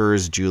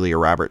Grifters, Julia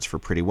Roberts for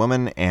Pretty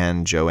Woman,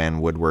 and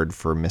Joanne Woodward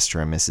for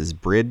Mr. and Mrs.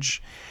 Bridge.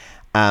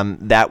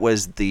 That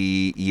was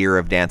the year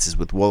of Dances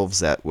with Wolves.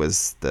 That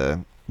was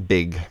the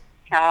big...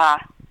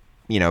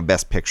 you know,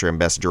 Best Picture and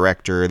Best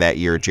Director. That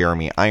year,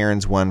 Jeremy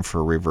Irons won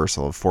for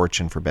Reversal of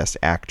Fortune for Best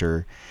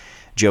Actor.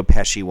 Joe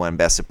Pesci won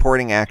Best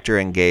Supporting Actor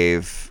and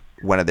gave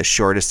one of the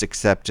shortest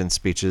acceptance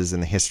speeches in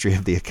the history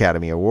of the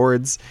Academy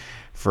Awards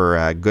for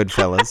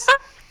Goodfellas.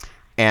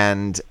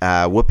 And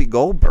Whoopi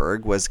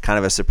Goldberg was kind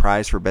of a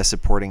surprise for Best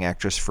Supporting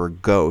Actress for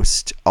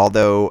Ghost,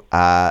 although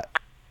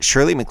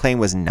Shirley MacLaine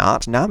was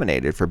not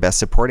nominated for Best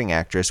Supporting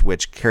Actress,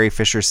 which Carrie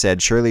Fisher said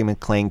Shirley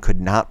MacLaine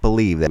could not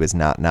believe that it was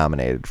not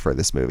nominated for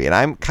this movie. And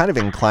I'm kind of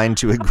inclined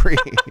to agree.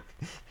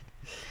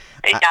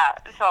 Yeah,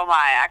 so am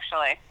I,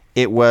 actually.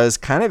 It was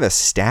kind of a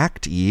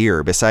stacked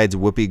year. Besides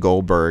Whoopi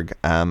Goldberg,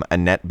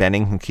 Annette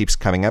Bening, who keeps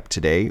coming up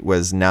today,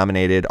 was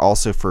nominated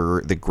also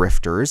for The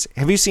Grifters.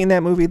 Have you seen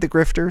that movie, The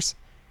Grifters?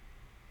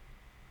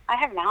 I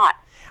have not.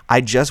 I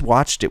just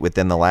watched it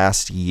within the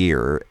last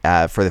year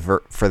for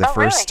the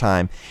first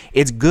time.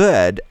 It's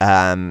good.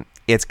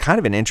 It's kind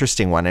of an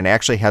interesting one, and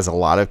actually has a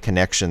lot of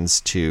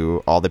connections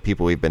to all the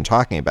people we've been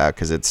talking about,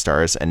 because it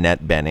stars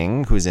Annette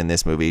Bening, who's in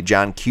this movie,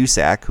 John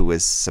Cusack, who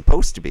was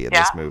supposed to be in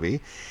this movie,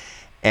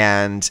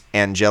 and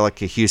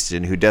Angelica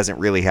Houston, who doesn't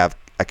really have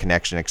a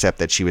connection except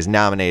that she was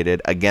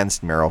nominated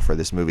against Meryl for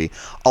this movie.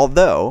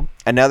 Although,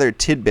 another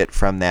tidbit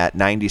from that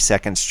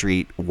 92nd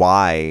Street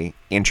Y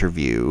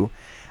interview,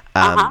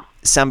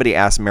 somebody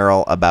asked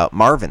Meryl about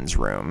Marvin's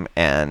Room,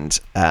 and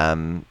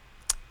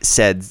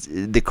said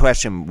the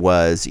question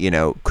was, you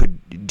know,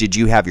 did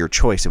you have your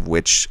choice of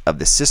which of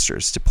the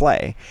sisters to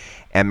play?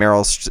 And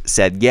Meryl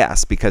said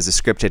yes, because the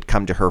script had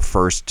come to her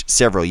first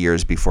several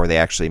years before they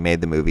actually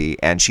made the movie,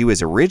 and she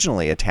was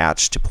originally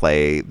attached to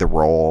play the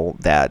role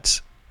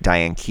that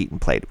Diane Keaton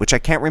played, which I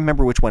can't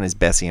remember which one is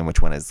Bessie and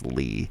which one is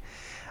Lee.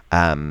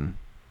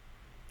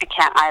 I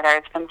can't either.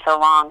 It's been so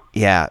long.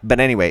 Yeah, but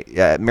anyway,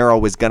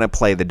 Meryl was going to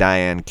play the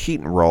Diane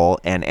Keaton role,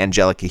 and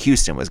Angelica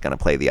Houston was going to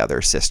play the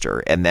other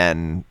sister. And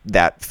then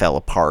that fell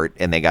apart,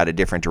 and they got a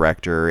different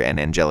director, and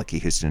Angelica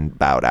Houston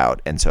bowed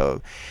out. And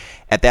so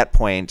at that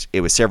point, it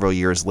was several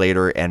years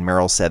later, and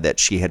Meryl said that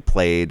she had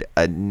played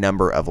a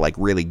number of like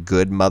really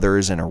good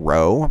mothers in a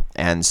row,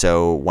 and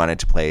so wanted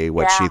to play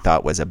what she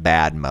thought was a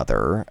bad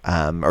mother,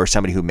 or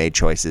somebody who made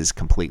choices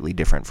completely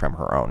different from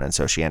her own, and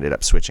so she ended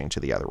up switching to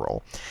the other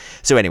role.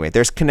 So anyway,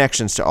 there's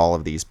connections to all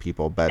of these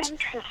people, but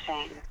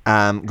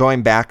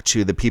going back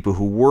to the people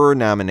who were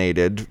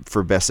nominated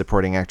for Best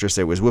Supporting Actress,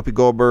 it was Whoopi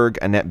Goldberg,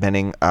 Annette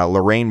Bening,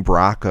 Lorraine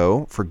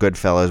Bracco for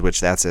Goodfellas, which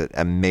that's an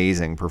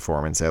amazing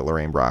performance that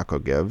Lorraine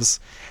Bracco gives,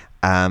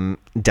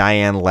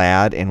 Diane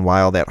Ladd in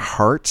Wild at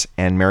Heart,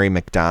 and Mary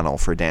McDonnell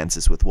for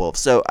Dances with Wolves.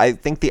 So I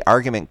think the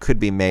argument could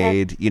be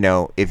made, you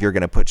know, if you're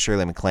going to put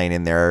Shirley MacLaine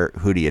in there,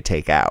 who do you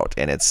take out?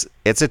 And it's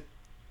a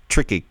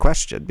tricky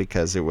question,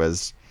 because it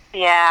was...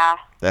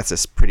 that's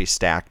a pretty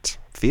stacked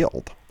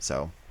field.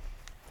 So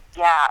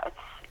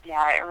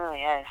it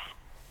really is.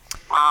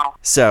 Wow.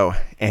 So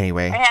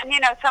anyway, and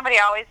someone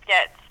always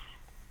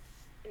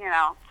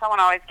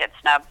gets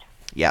snubbed.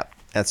 Yep,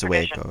 that's the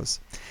way it goes.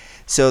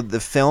 So the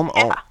film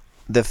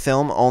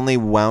only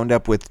wound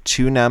up with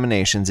 2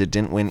 nominations. It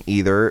didn't win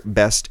either.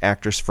 Best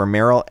Actress for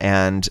Meryl,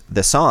 and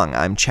the song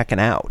 "I'm Checking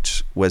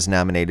Out" was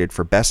nominated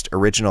for Best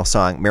Original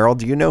Song. Meryl,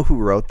 do you know who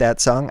wrote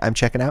that song, "I'm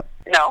Checking Out"?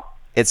 No.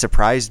 It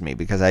surprised me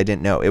because I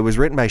didn't know. It was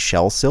written by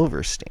Shel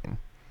Silverstein,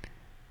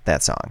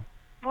 that song.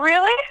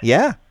 Really?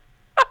 Yeah.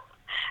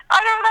 I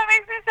know, that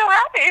makes me so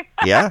happy.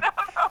 Yeah.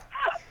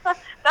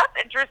 That's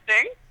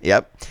interesting.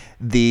 Yep.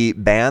 The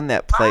band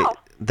that Wow.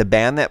 the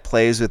band that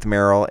plays with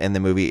Meryl in the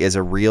movie is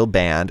a real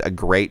band, a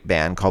great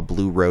band called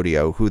Blue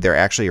Rodeo, who they're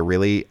actually a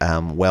really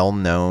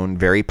well-known,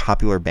 very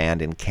popular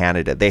band in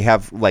Canada. They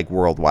have like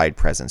worldwide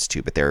presence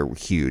too, but they're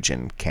huge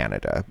in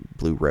Canada,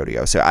 Blue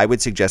Rodeo. So I would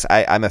suggest,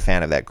 I'm a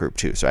fan of that group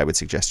too, so I would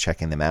suggest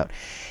checking them out.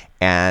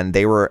 And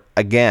they were,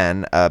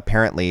 again,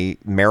 apparently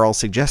Meryl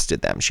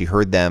suggested them. She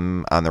heard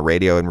them on the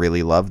radio and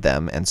really loved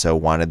them, and so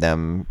wanted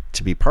them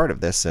to be part of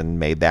this and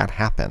made that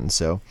happen.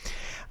 So,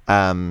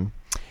 and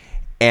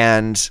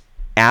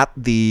at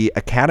the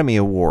Academy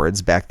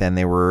Awards back then,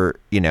 they were,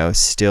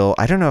 still,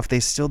 I don't know if they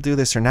still do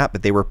this or not,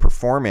 but they were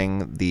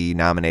performing the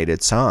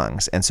nominated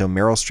songs. And so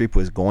Meryl Streep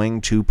was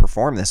going to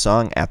perform the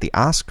song at the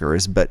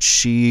Oscars, but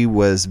she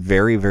was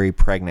very, very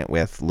pregnant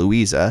with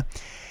Louisa.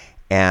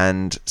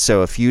 And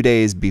so a few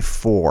days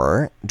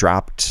before,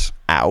 dropped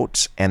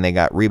out, and they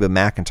got Reba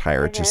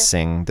McEntire to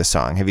sing the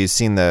song. Have you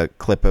seen the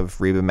clip of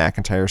Reba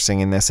McEntire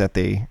singing this at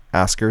the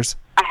Oscars?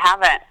 I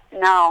haven't.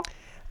 No.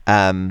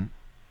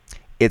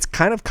 It's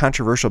kind of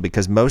controversial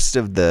because most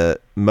of the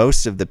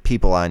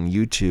people on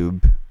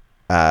YouTube,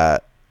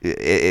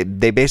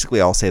 they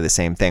basically all say the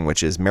same thing,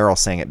 which is Meryl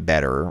sang it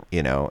better.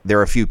 There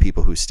are a few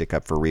people who stick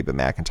up for Reba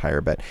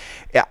McEntire, but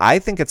I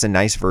think it's a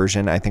nice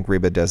version. I think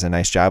Reba does a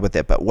nice job with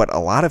it. But what a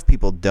lot of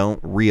people don't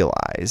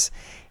realize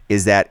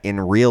is that in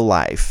real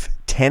life,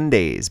 10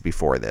 days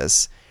before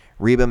this,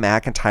 Reba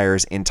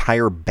McEntire's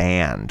entire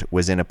band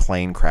was in a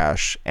plane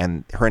crash,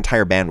 and her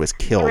entire band was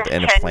killed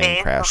in a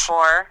plane crash.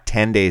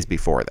 10 days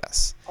before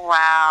this.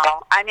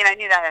 Wow. I mean, I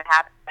knew that had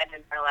happened. I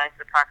didn't realize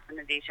the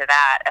proximity to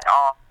that at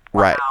all.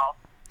 Wow. Right.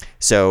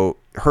 So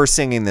her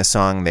singing this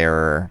song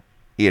there,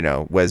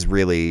 was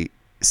really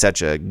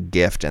such a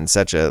gift and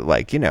such a,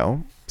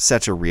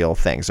 such a real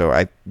thing. So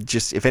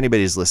if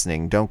anybody's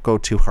listening, don't go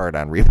too hard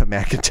on Reba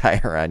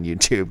McEntire on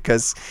YouTube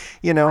because,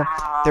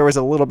 there was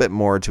a little bit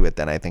more to it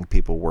than I think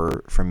people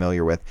were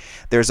familiar with.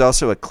 There's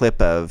also a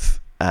clip of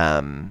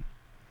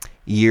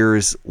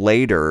years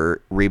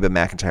later, Reba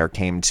McEntire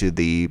came to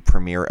the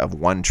premiere of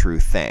One True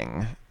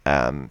Thing.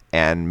 And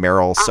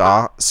Meryl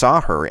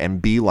saw her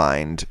and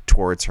beelined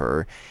towards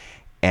her.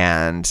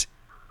 And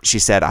she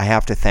said, "I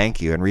have to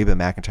thank you." And Reba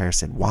McEntire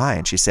said, "Why?"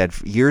 And she said,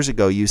 "Years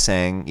ago you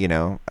sang,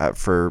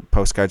 for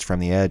Postcards from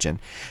the Edge." And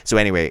so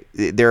anyway,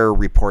 there are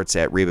reports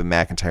that Reba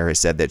McEntire has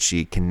said that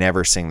she can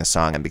never sing the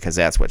song, and because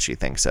that's what she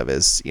thinks of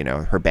is,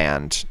 her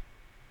band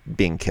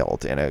being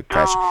killed in a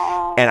crash.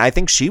 And I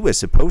think she was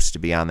supposed to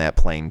be on that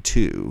plane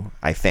too,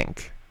 I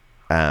think.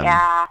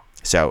 Yeah.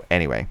 So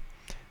anyway,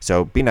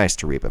 so be nice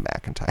to Reba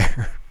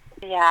McEntire.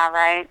 Yeah,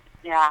 right.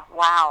 Yeah,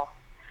 wow.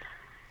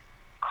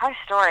 Quite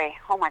a story.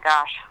 Oh my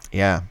gosh.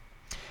 Yeah.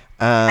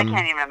 I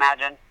can't even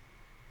imagine.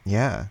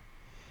 Yeah.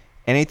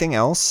 Anything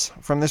else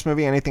from this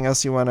movie? Anything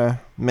else you want to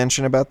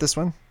mention about this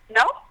one?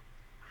 No,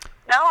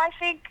 I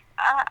think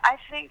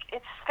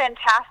it's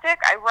fantastic.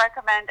 I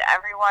recommend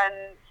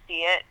everyone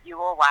see it. You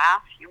will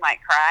laugh. You might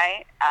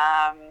cry.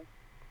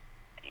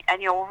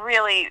 And you'll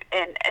really,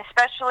 and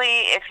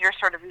especially if you're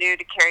sort of new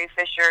to Carrie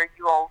Fisher,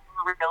 you will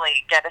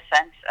really get a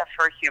sense of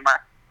her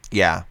humor.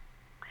 Yeah.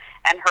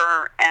 And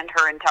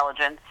her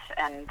intelligence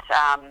and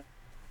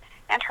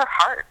her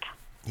heart.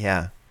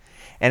 Yeah.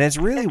 And it's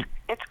really...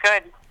 It's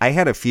good. I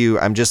had a few...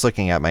 I'm just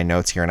looking at my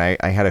notes here, and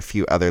I had a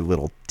few other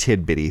little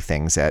tidbitty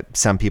things that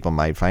some people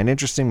might find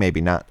interesting,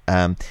 maybe not,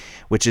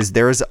 which is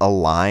there's a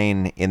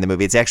line in the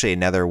movie. It's actually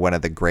another one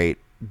of the great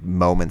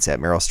moments that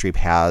Meryl Streep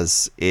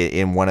has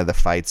in one of the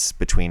fights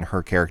between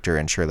her character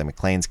and Shirley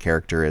MacLaine's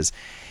character is...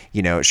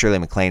 Shirley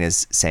MacLaine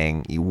is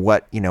saying,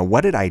 what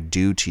did I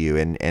do to you?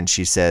 And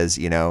she says,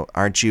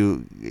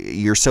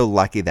 you're so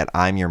lucky that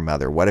I'm your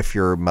mother. What if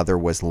your mother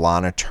was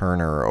Lana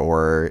Turner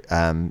or,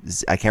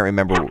 I can't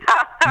remember,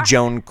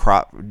 Joan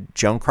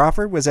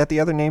Crawford? Was that the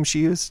other name she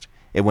used?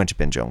 It wouldn't have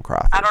been Joan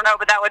Crawford. I don't know,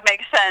 but that would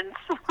make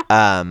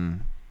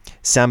sense.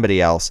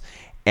 Somebody else.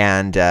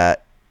 And,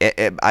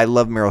 I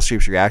love Meryl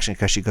Streep's reaction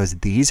because she goes,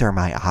 "These are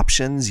my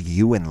options,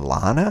 you and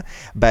Lana."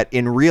 But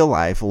in real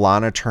life,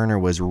 Lana Turner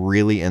was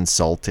really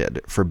insulted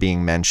for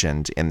being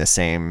mentioned in the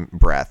same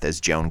breath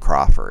as Joan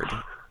Crawford.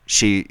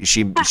 She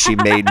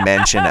made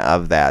mention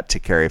of that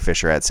to Carrie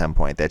Fisher at some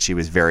point, that she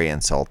was very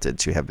insulted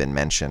to have been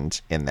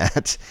mentioned in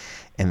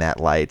that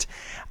light.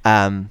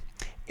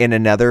 In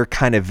another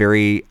kind of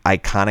very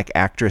iconic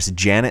actress,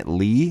 Janet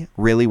Leigh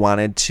really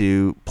wanted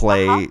to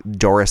play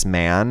Doris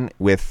Mann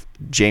with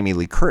Jamie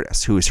Lee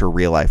Curtis, who is her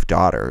real life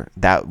daughter.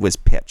 That was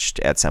pitched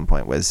at some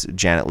point, was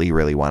Janet Leigh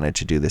really wanted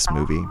to do this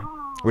movie,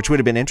 which would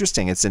have been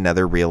interesting. It's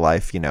another real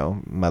life,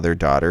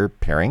 mother-daughter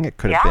pairing. It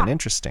could have been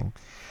interesting.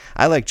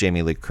 I like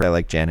Jamie Lee Curtis. I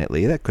like Janet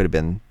Leigh. That could have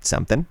been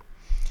something.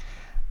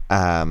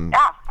 Yeah,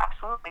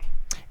 absolutely.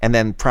 And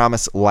then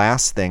Promise,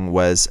 last thing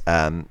was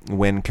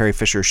when Carrie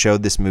Fisher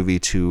showed this movie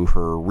to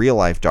her real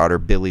life daughter,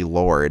 Billie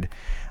Lourd.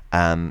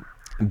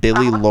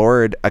 Billie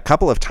Lourd a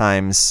couple of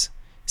times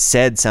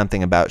said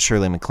something about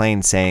Shirley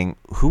MacLaine saying,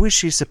 who is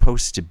she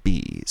supposed to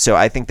be? So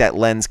I think that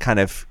lends kind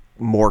of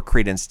more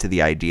credence to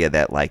the idea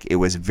that like it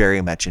was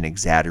very much an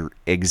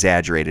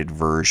exaggerated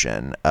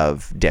version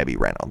of Debbie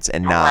Reynolds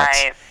and not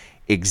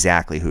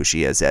exactly who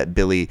she is.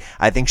 Billy,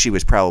 I think she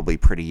was probably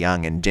pretty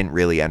young and didn't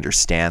really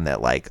understand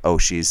that like, oh,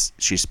 she's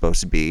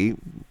supposed to be,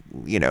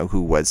 you know,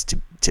 who was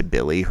to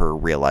Billy her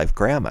real life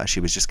grandma. She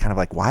was just kind of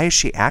like, why is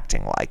she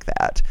acting like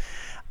that?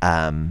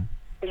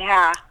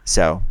 Yeah.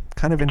 So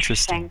kind of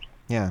interesting.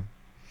 Yeah.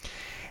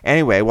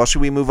 Anyway, well,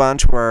 should we move on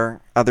to our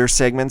other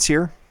segments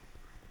here?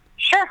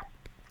 Sure.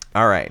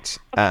 All right.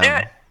 Let's do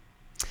it.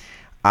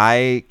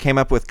 I came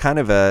up with kind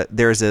of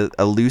there's a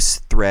loose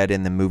thread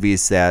in the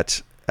movies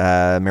that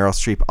Meryl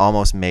Streep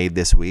almost made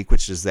this week,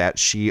 which is that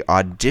she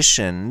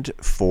auditioned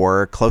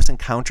for Close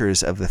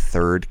Encounters of the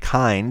Third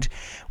Kind,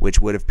 which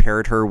would have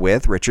paired her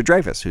with Richard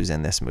Dreyfuss, who's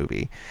in this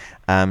movie.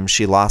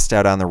 She lost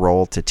out on the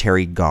role to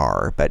Terry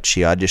Garr, but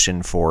she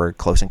auditioned for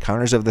Close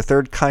Encounters of the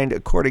Third Kind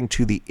according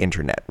to the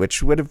internet,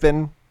 which would have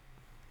been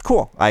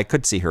cool. I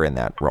could see her in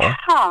that role.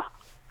 Huh.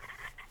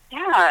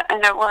 Yeah,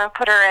 and I want to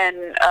put her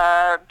in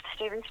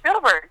Steven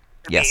Spielberg.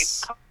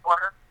 Yes.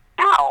 Or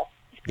now.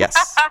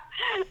 Yes.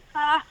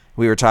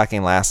 We were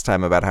talking last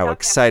time about how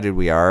excited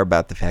we are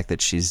about the fact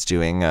that she's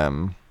doing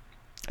a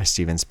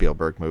Steven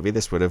Spielberg movie.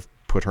 This would have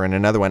put her in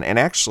another one. And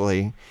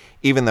actually,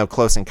 even though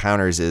Close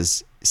Encounters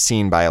is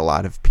seen by a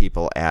lot of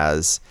people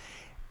as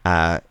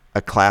a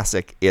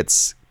classic,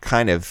 it's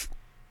kind of,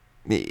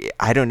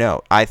 I don't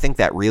know. I think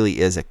that really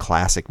is a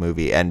classic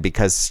movie. And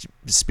because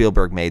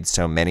Spielberg made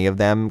so many of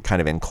them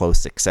kind of in close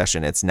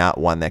succession, it's not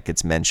one that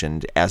gets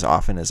mentioned as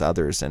often as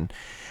others. And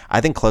I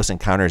think Close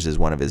Encounters is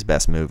one of his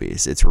best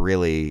movies. It's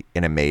really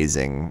an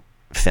amazing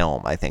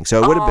film, I think.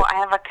 So it would have been. I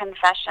have a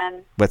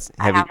confession.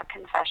 I have a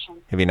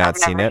confession. Have you not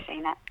seen it?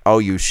 Oh,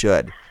 you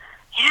should.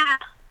 Yeah,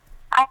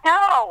 I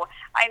know.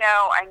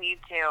 I need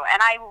to.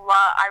 And I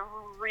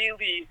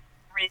really,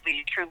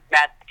 really, truly,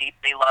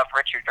 deeply love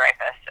Richard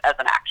Dreyfuss as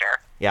an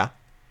actor. Yeah.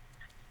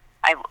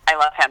 I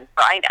love him.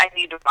 So I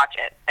need to watch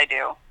it. I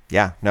do.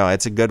 Yeah, no,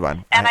 it's a good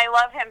one. And I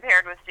love him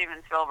paired with Steven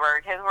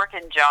Spielberg. His work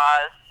in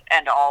Jaws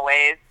and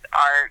Always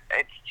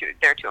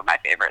they're two of my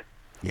favorites.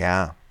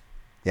 Yeah.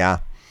 Yeah.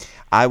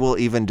 I will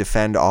even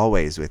defend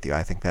Always with you.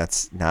 I think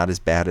that's not as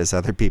bad as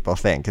other people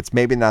think. It's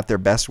maybe not their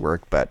best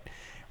work, but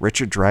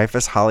Richard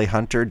Dreyfuss, Holly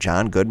Hunter,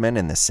 John Goodman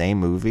in the same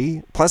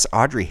movie, plus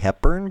Audrey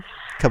Hepburn.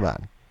 Come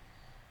on.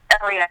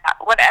 Oh yeah,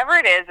 whatever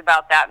it is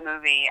about that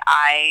movie,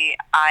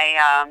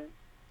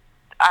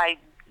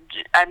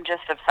 I'm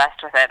just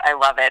obsessed with it. I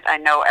love it. I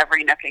know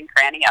every nook and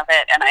cranny of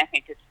it, and I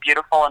think it's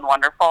beautiful and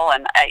wonderful.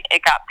 And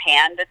it got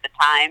panned at the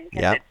time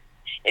because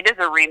it is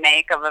a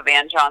remake of a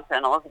Van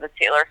Johnson, Elizabeth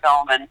Taylor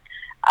film, and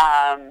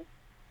I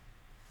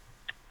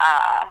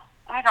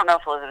don't know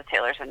if Elizabeth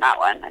Taylor's in that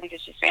one. I think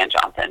it's just Van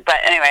Johnson. But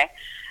anyway,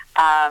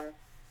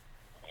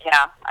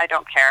 yeah, I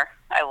don't care.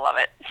 I love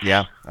it.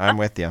 Yeah, I'm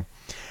with you.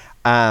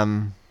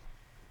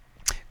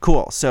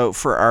 Cool. So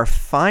for our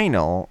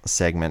final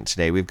segment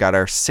today, we've got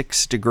our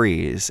 6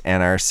 degrees.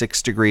 And our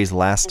 6 degrees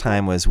last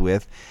time was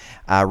with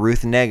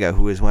Ruth Negga,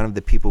 who is one of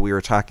the people we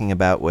were talking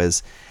about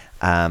was...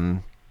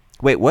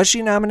 wait, was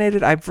she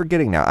nominated? I'm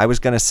forgetting now. I was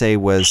going to say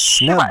was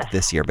snubbed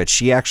this year, but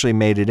she actually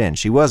made it in.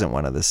 She wasn't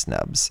one of the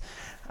snubs.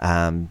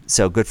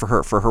 So good for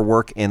her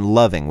work in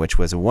Loving, which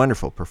was a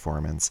wonderful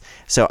performance.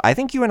 So I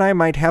think you and I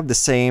might have the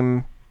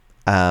same...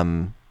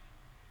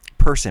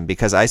 person,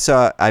 because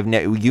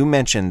you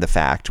mentioned the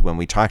fact when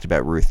we talked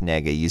about Ruth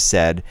Negga, you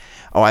said,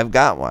 oh, I've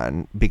got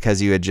one,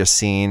 because you had just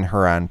seen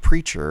her on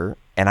Preacher,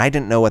 and I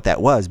didn't know what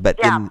that was, but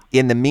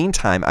in the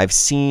meantime, I've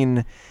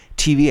seen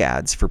TV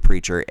ads for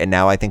Preacher, and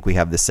now I think we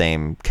have the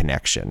same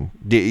connection.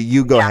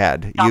 You go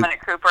ahead.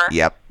 Dominic Cooper.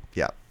 Yep.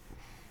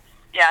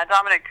 Yeah,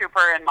 Dominic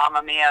Cooper and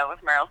Mamma Mia with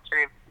Meryl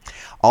Streep.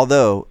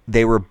 Although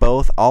they were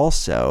both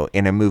also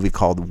in a movie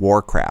called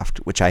Warcraft,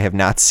 which I have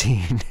not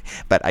seen,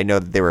 but I know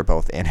that they were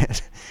both in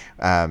it.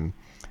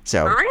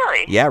 So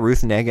really? Yeah,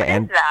 Ruth Negga.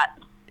 What is that?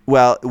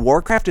 Well,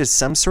 Warcraft is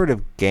some sort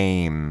of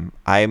game.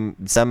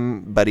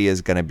 Somebody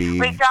is going to be...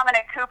 Wait,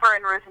 Dominic Cooper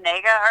and Ruth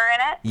Negga are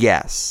in it?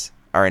 Yes,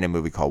 are in a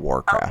movie called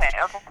Warcraft.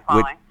 Okay,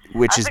 following.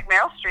 Which I was like,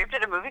 Meryl Streep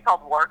did a movie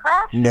called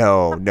Warcraft?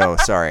 No,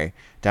 sorry.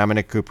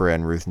 Dominic Cooper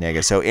and Ruth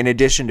Negga. So in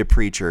addition to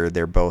Preacher,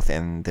 they're both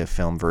in the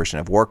film version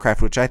of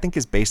Warcraft, which I think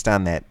is based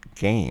on that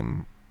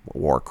game,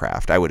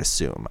 Warcraft, I would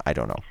assume. I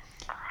don't know.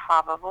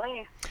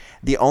 Probably.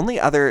 The only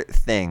other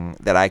thing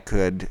that I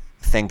could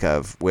think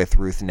of with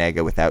Ruth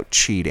Negga without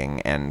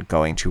cheating and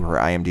going to her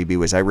IMDb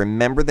was I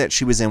remember that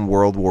she was in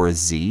World War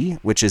Z,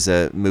 which is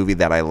a movie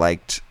that I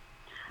liked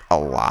a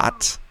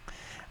lot.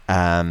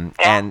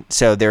 And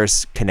so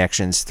there's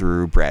connections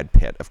through Brad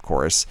Pitt, of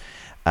course.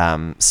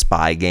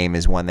 Spy Game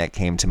is one that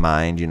came to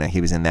mind. You know,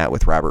 he was in that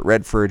with Robert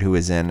Redford, who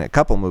was in a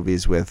couple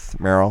movies with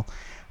Meryl.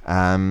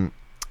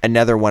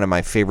 Another one of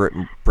my favorite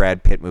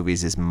Brad Pitt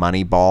movies is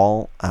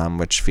Moneyball,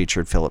 which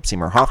featured Philip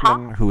Seymour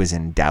Hoffman, who was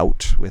in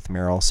Doubt with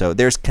Meryl. So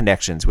there's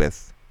connections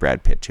with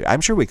Brad Pitt, too.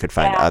 I'm sure we could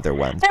find other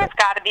ones. There's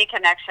got to be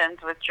connections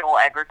with Joel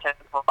Edgerton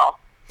as well.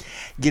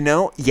 You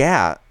know,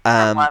 yeah.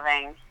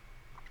 Loving.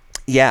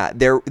 Yeah,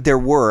 there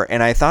were,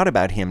 and I thought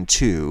about him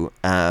too.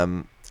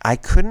 I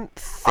couldn't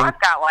think. I've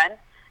got one.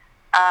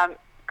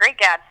 Great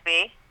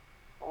Gatsby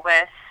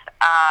with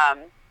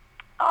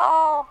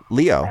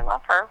Leo. I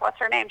love her. What's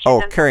her name?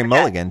 She's in Carey Forget.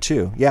 Mulligan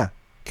too. Yeah,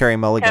 Carey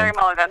Mulligan. Carey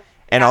Mulligan.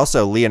 And Yeah.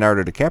 also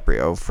Leonardo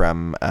DiCaprio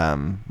from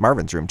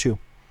Marvin's Room too.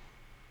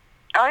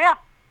 Oh yeah.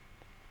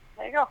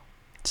 There you go.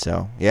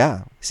 So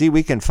yeah, see,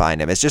 we can find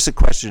them. It's just a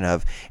question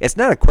of. It's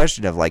not a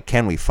question of like,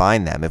 can we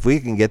find them? If we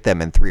can get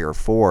them in 3 or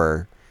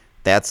 4,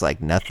 that's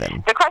like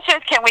nothing. The question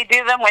is, can we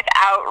do them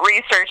without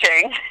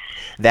researching?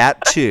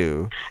 That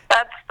too.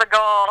 That's the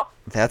goal.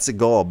 That's a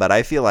goal, but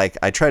I feel like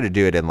I try to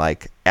do it in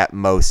like at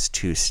most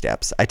 2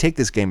 steps. I take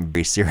this game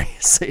very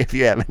seriously. If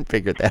you haven't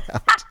figured that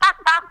out.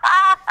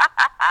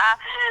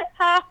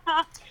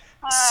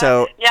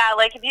 So yeah,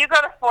 like if you go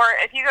to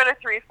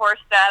 3-4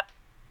 steps.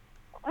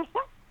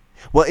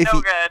 well,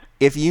 good.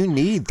 if you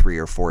need 3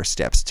 or 4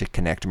 steps to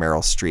connect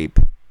Meryl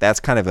Streep, that's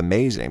kind of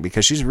amazing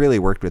because she's really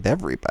worked with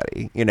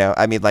everybody. You know,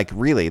 I mean, like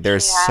really,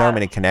 there's so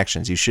many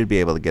connections. You should be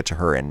able to get to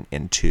her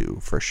in 2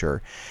 for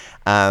sure.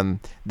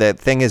 The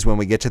thing is, when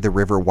we get to the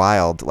River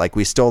Wild, like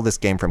we stole this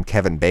game from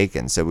Kevin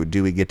Bacon, so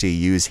do we get to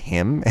use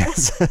him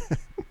as? That'd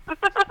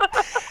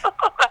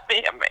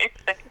be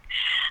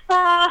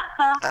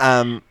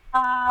amazing.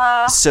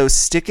 So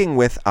sticking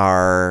with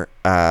our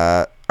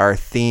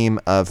theme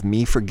of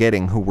me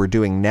forgetting who we're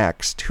doing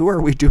next, who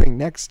are we doing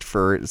next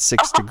for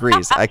 6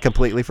 Degrees? I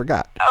completely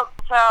forgot. Oh,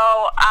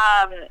 so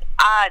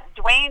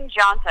Dwayne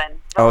Johnson.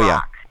 The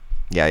Rock.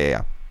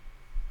 Yeah.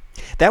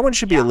 That one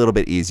should be a little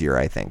bit easier,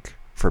 I think,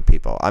 for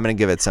people. I'm going to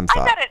give it some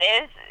thought. I bet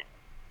it is.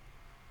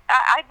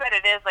 I bet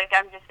it is. Like,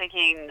 I'm just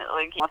thinking,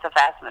 like, with the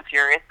Fast and the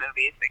Furious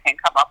movies, we can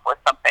come up with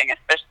something,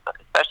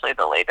 especially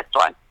the latest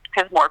one,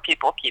 because more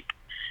people keep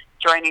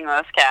joining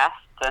those casts.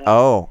 And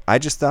I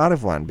just thought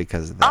of one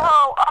because of that.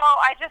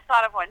 I just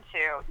thought of one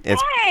too. Dang,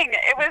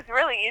 it was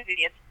really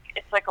easy.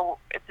 It's a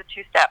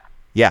 2-step.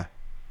 Yeah,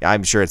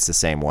 I'm sure it's the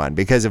same one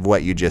because of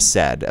what you just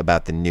said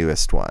about the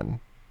newest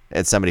one.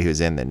 It's somebody who's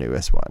in the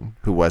newest one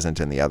who wasn't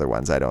in the other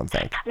ones, I don't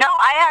think. No,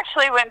 I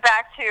actually went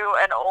back to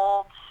an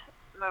old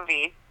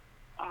movie.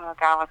 Oh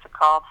God, what's it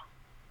called?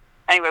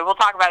 Anyway, we'll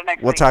talk about it next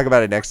week. We'll talk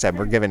about it next time.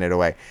 We're giving it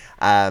away.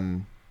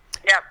 Yep.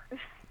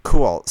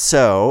 Cool.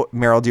 So,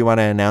 Meryl, do you want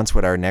to announce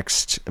what our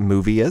next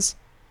movie is?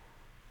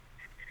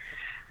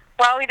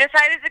 Well, we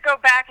decided to go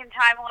back in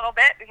time a little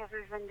bit because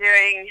we've been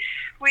doing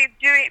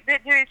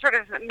sort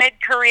of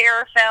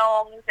mid-career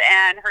films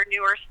and her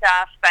newer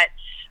stuff, but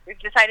we've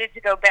decided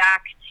to go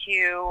back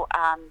to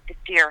The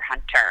Deer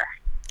Hunter.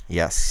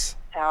 Yes.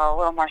 So a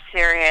little more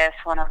serious,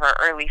 one of her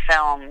early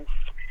films.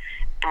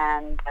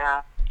 And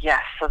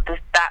so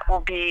that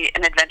will be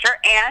an adventure,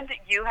 and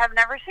you have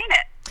never seen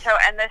it. So,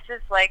 and this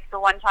is like the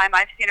one time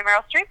I've seen a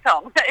Meryl Streep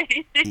film.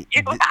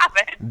 You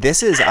haven't.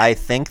 This is, I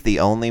think, the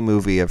only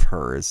movie of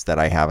hers that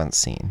I haven't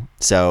seen.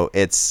 So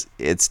it's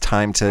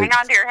time to hang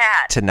on to your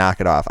hat to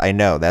knock it off. I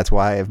know, that's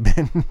why I've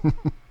been.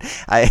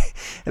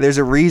 There's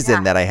a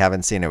reason that I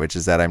haven't seen it, which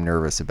is that I'm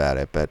nervous about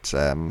it. But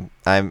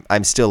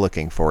I'm still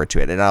looking forward to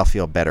it, and I'll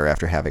feel better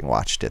after having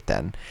watched it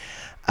then.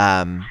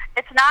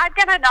 It's not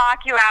going to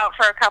knock you out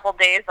for a couple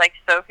days like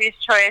Sophie's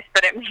Choice,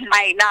 but it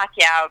might knock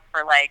you out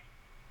for like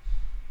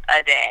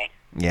a day.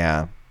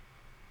 Yeah.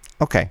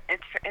 Okay.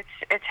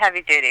 It's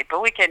heavy duty,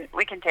 but we can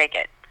take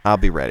it. I'll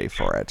be ready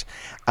for it.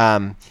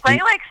 Play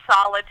like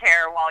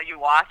solitaire while you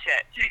watch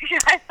it.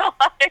 I feel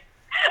like.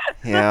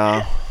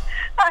 Yeah.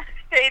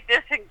 Stay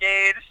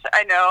disengaged.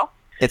 I know.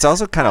 It's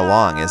also kind of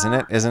long, isn't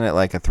it? Isn't it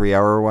like a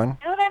 3-hour one?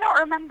 Dude, I don't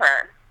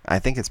remember. I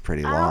think it's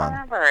pretty long. I don't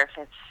remember if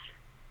it's.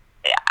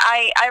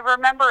 I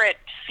remember it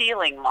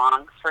feeling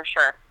long for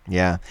sure.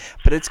 Yeah,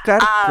 but it's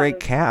got a great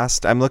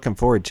cast. I'm looking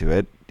forward to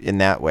it in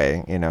that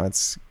way. You know,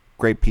 it's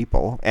great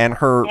people, and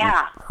her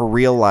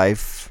real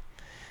life.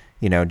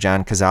 You know,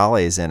 John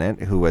Cazale is in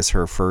it, who was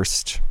her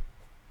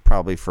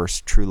probably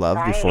first true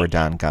love before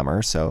Don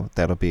Gummer. So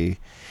that'll be.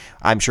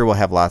 I'm sure we'll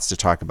have lots to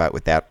talk about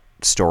with that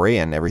story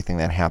and everything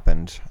that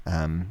happened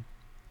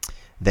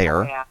there.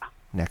 Oh, yeah.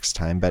 Next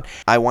time. But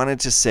I wanted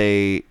to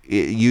say,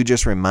 you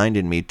just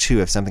reminded me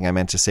too of something I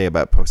meant to say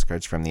about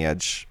Postcards from the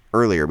Edge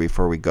earlier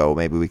before we go.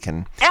 Maybe we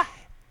can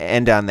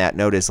end on that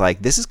note. Is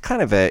like, this is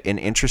kind of an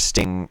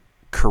interesting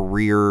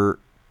career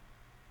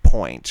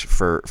point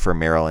for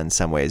Meryl in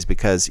some ways,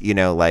 because, you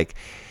know, like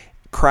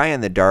Cry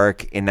in the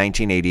Dark in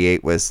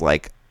 1988 was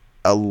like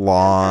a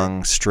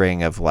long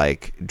string of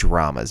like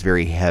dramas,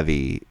 very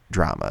heavy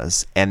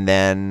dramas. And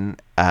then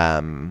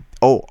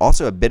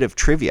also a bit of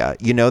trivia,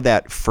 you know,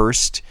 that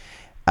first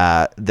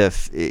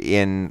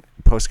in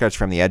Postcards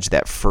from the Edge,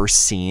 that first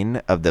scene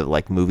of the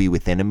like movie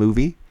within a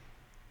movie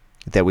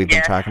that we've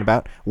been talking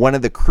about, one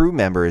of the crew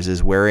members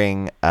is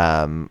wearing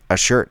a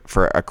shirt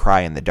for A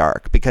Cry in the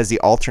Dark, because the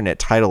alternate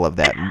title of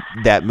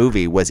that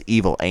movie was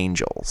Evil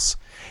Angels.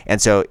 And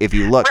so if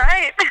you look,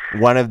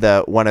 one of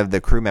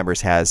the crew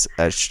members has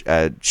a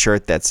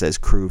shirt that says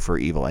Crew for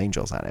Evil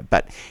Angels on it.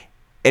 But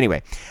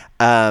anyway,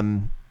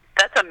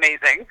 that's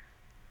amazing.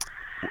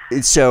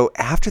 So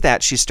after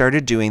that, she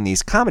started doing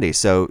these comedies.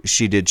 So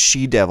she did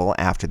She-Devil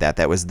after that.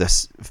 That was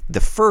the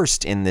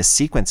first in this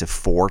sequence of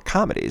 4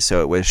 comedies.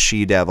 So it was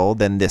She-Devil,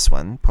 then this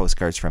one,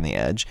 Postcards from the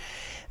Edge,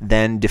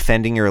 then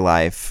Defending Your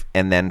Life,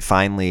 and then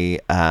finally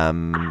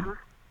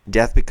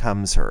Death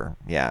Becomes Her.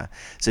 Yeah.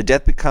 So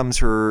Death Becomes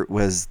Her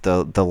was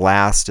the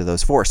last of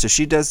those 4. So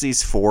she does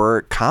these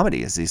 4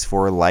 comedies, these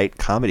 4 light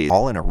comedies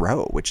all in a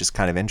row, which is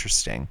kind of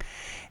interesting.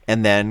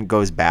 And then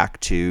goes back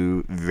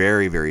to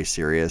very, very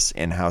serious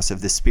in House of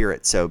the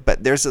Spirit. So,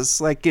 but there's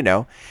this, like, you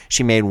know,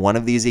 she made one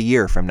of these a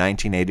year from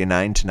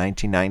 1989 to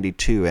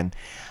 1992. And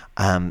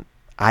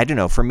I don't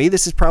know, for me,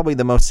 this is probably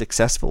the most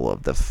successful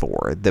of the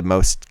 4, the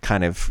most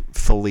kind of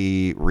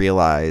fully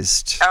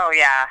realized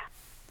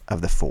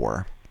of the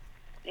 4.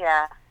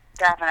 Yeah,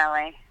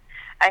 definitely.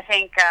 I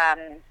think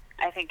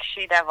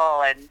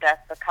She-Devil and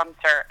Death Becomes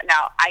Her.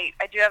 Now, I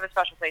do have a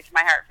special place in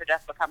my heart for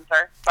Death Becomes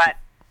Her, but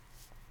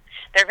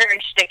they're very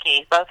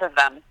sticky, both of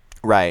them.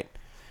 Right.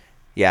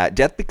 Yeah,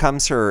 Death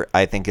Becomes Her,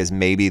 I think, is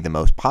maybe the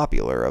most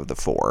popular of the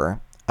 4.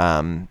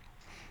 I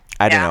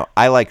don't know.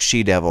 I like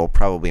She-Devil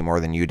probably more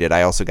than you did.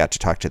 I also got to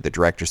talk to the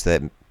director, so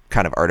that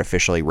kind of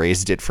artificially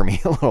raised it for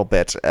me a little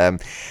bit.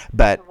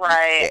 But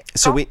right.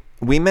 So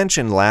we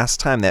mentioned last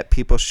time that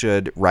people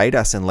should write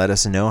us and let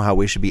us know how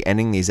we should be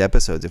ending these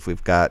episodes if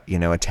we've got, you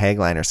know, a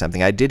tagline or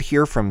something. I did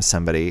hear from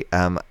somebody.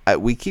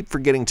 We keep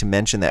forgetting to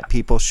mention that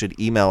people should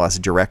email us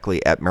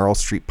directly at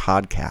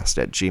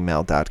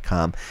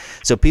merylstreetpodcast@gmail.com.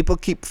 So people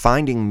keep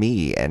finding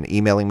me and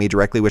emailing me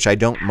directly, which I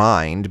don't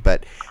mind,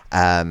 but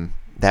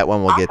that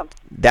one will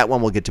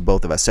get to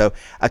both of us. So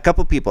a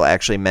couple people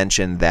actually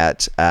mentioned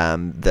that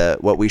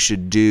what we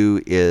should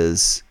do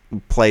is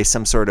play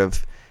some sort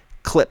of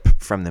clip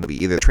from the movie,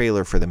 either the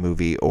trailer for the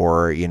movie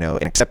or, you know,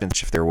 an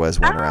acceptance if there was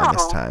one around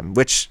this time,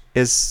 which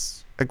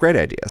is a great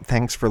idea.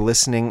 Thanks for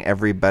listening,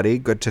 everybody.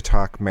 Good to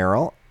talk,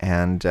 Meryl,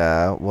 and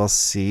we'll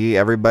see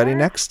everybody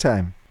next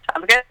time.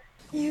 Sounds good.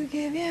 You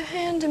give your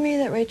hand to me,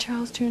 that Ray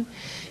Charles tune,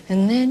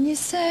 and then you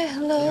say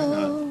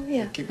hello.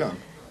 Yeah. Keep going.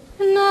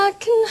 And I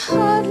can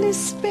hardly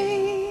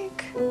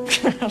speak,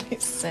 hardly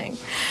sing.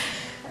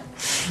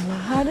 My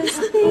heart is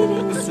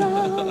beating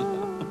so.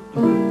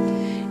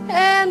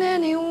 And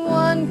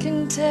anyone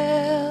can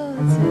tell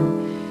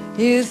that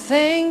you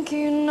think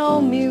you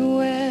know me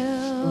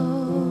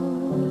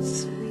well.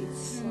 Sweet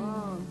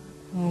song.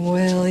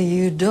 Well,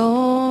 you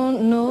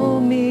don't know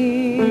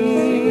me.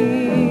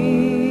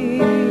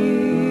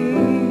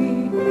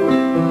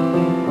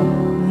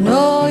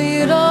 No,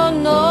 you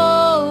don't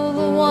know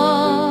the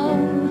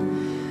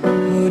one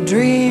who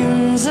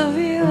dreams of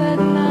you at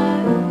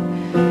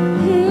night,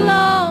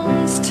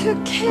 longs to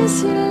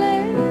kiss your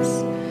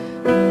lips,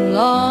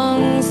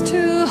 longs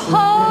to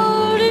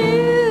hold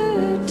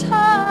you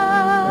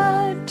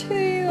tight. To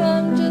you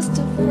I'm just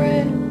a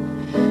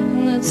friend,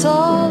 and that's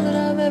all that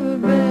I've ever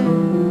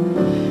been.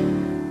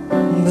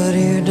 But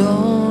you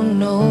don't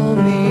know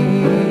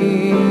me.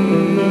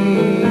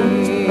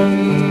 I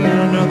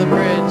don't know the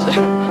bridge.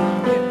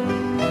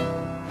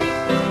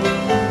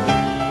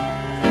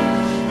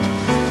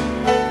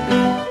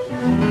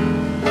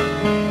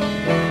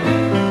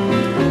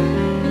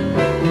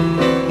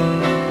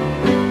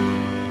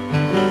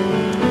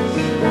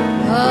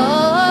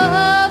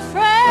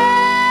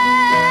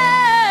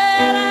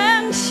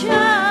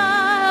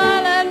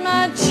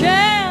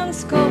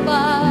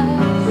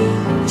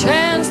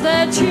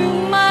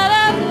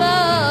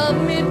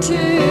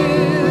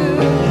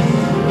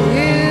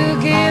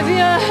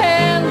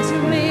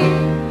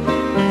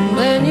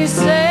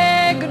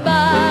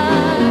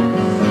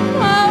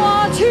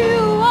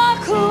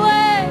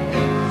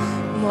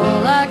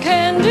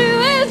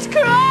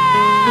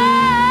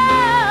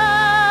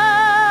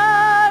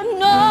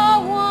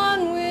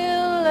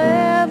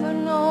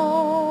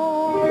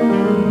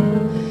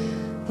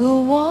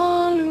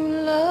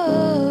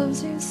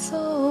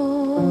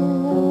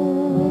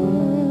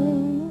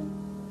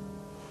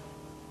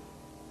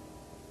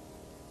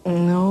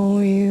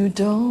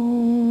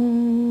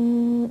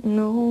 Don't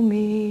know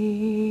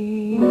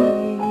me.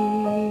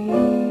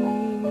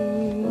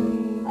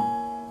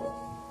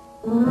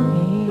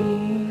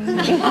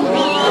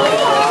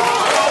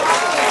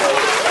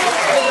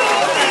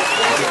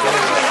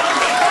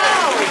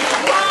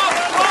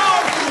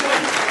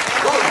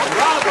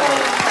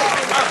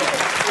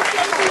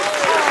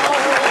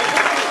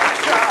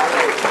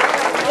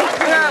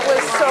 That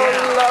was so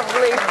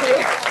lovely,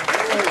 dear.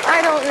 I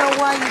don't know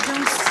why you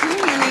don't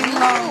sing any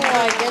longer.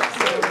 I get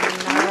so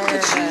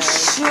But you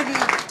should.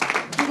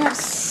 You have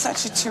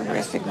such a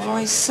terrific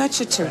voice, such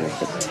a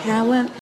terrific talent.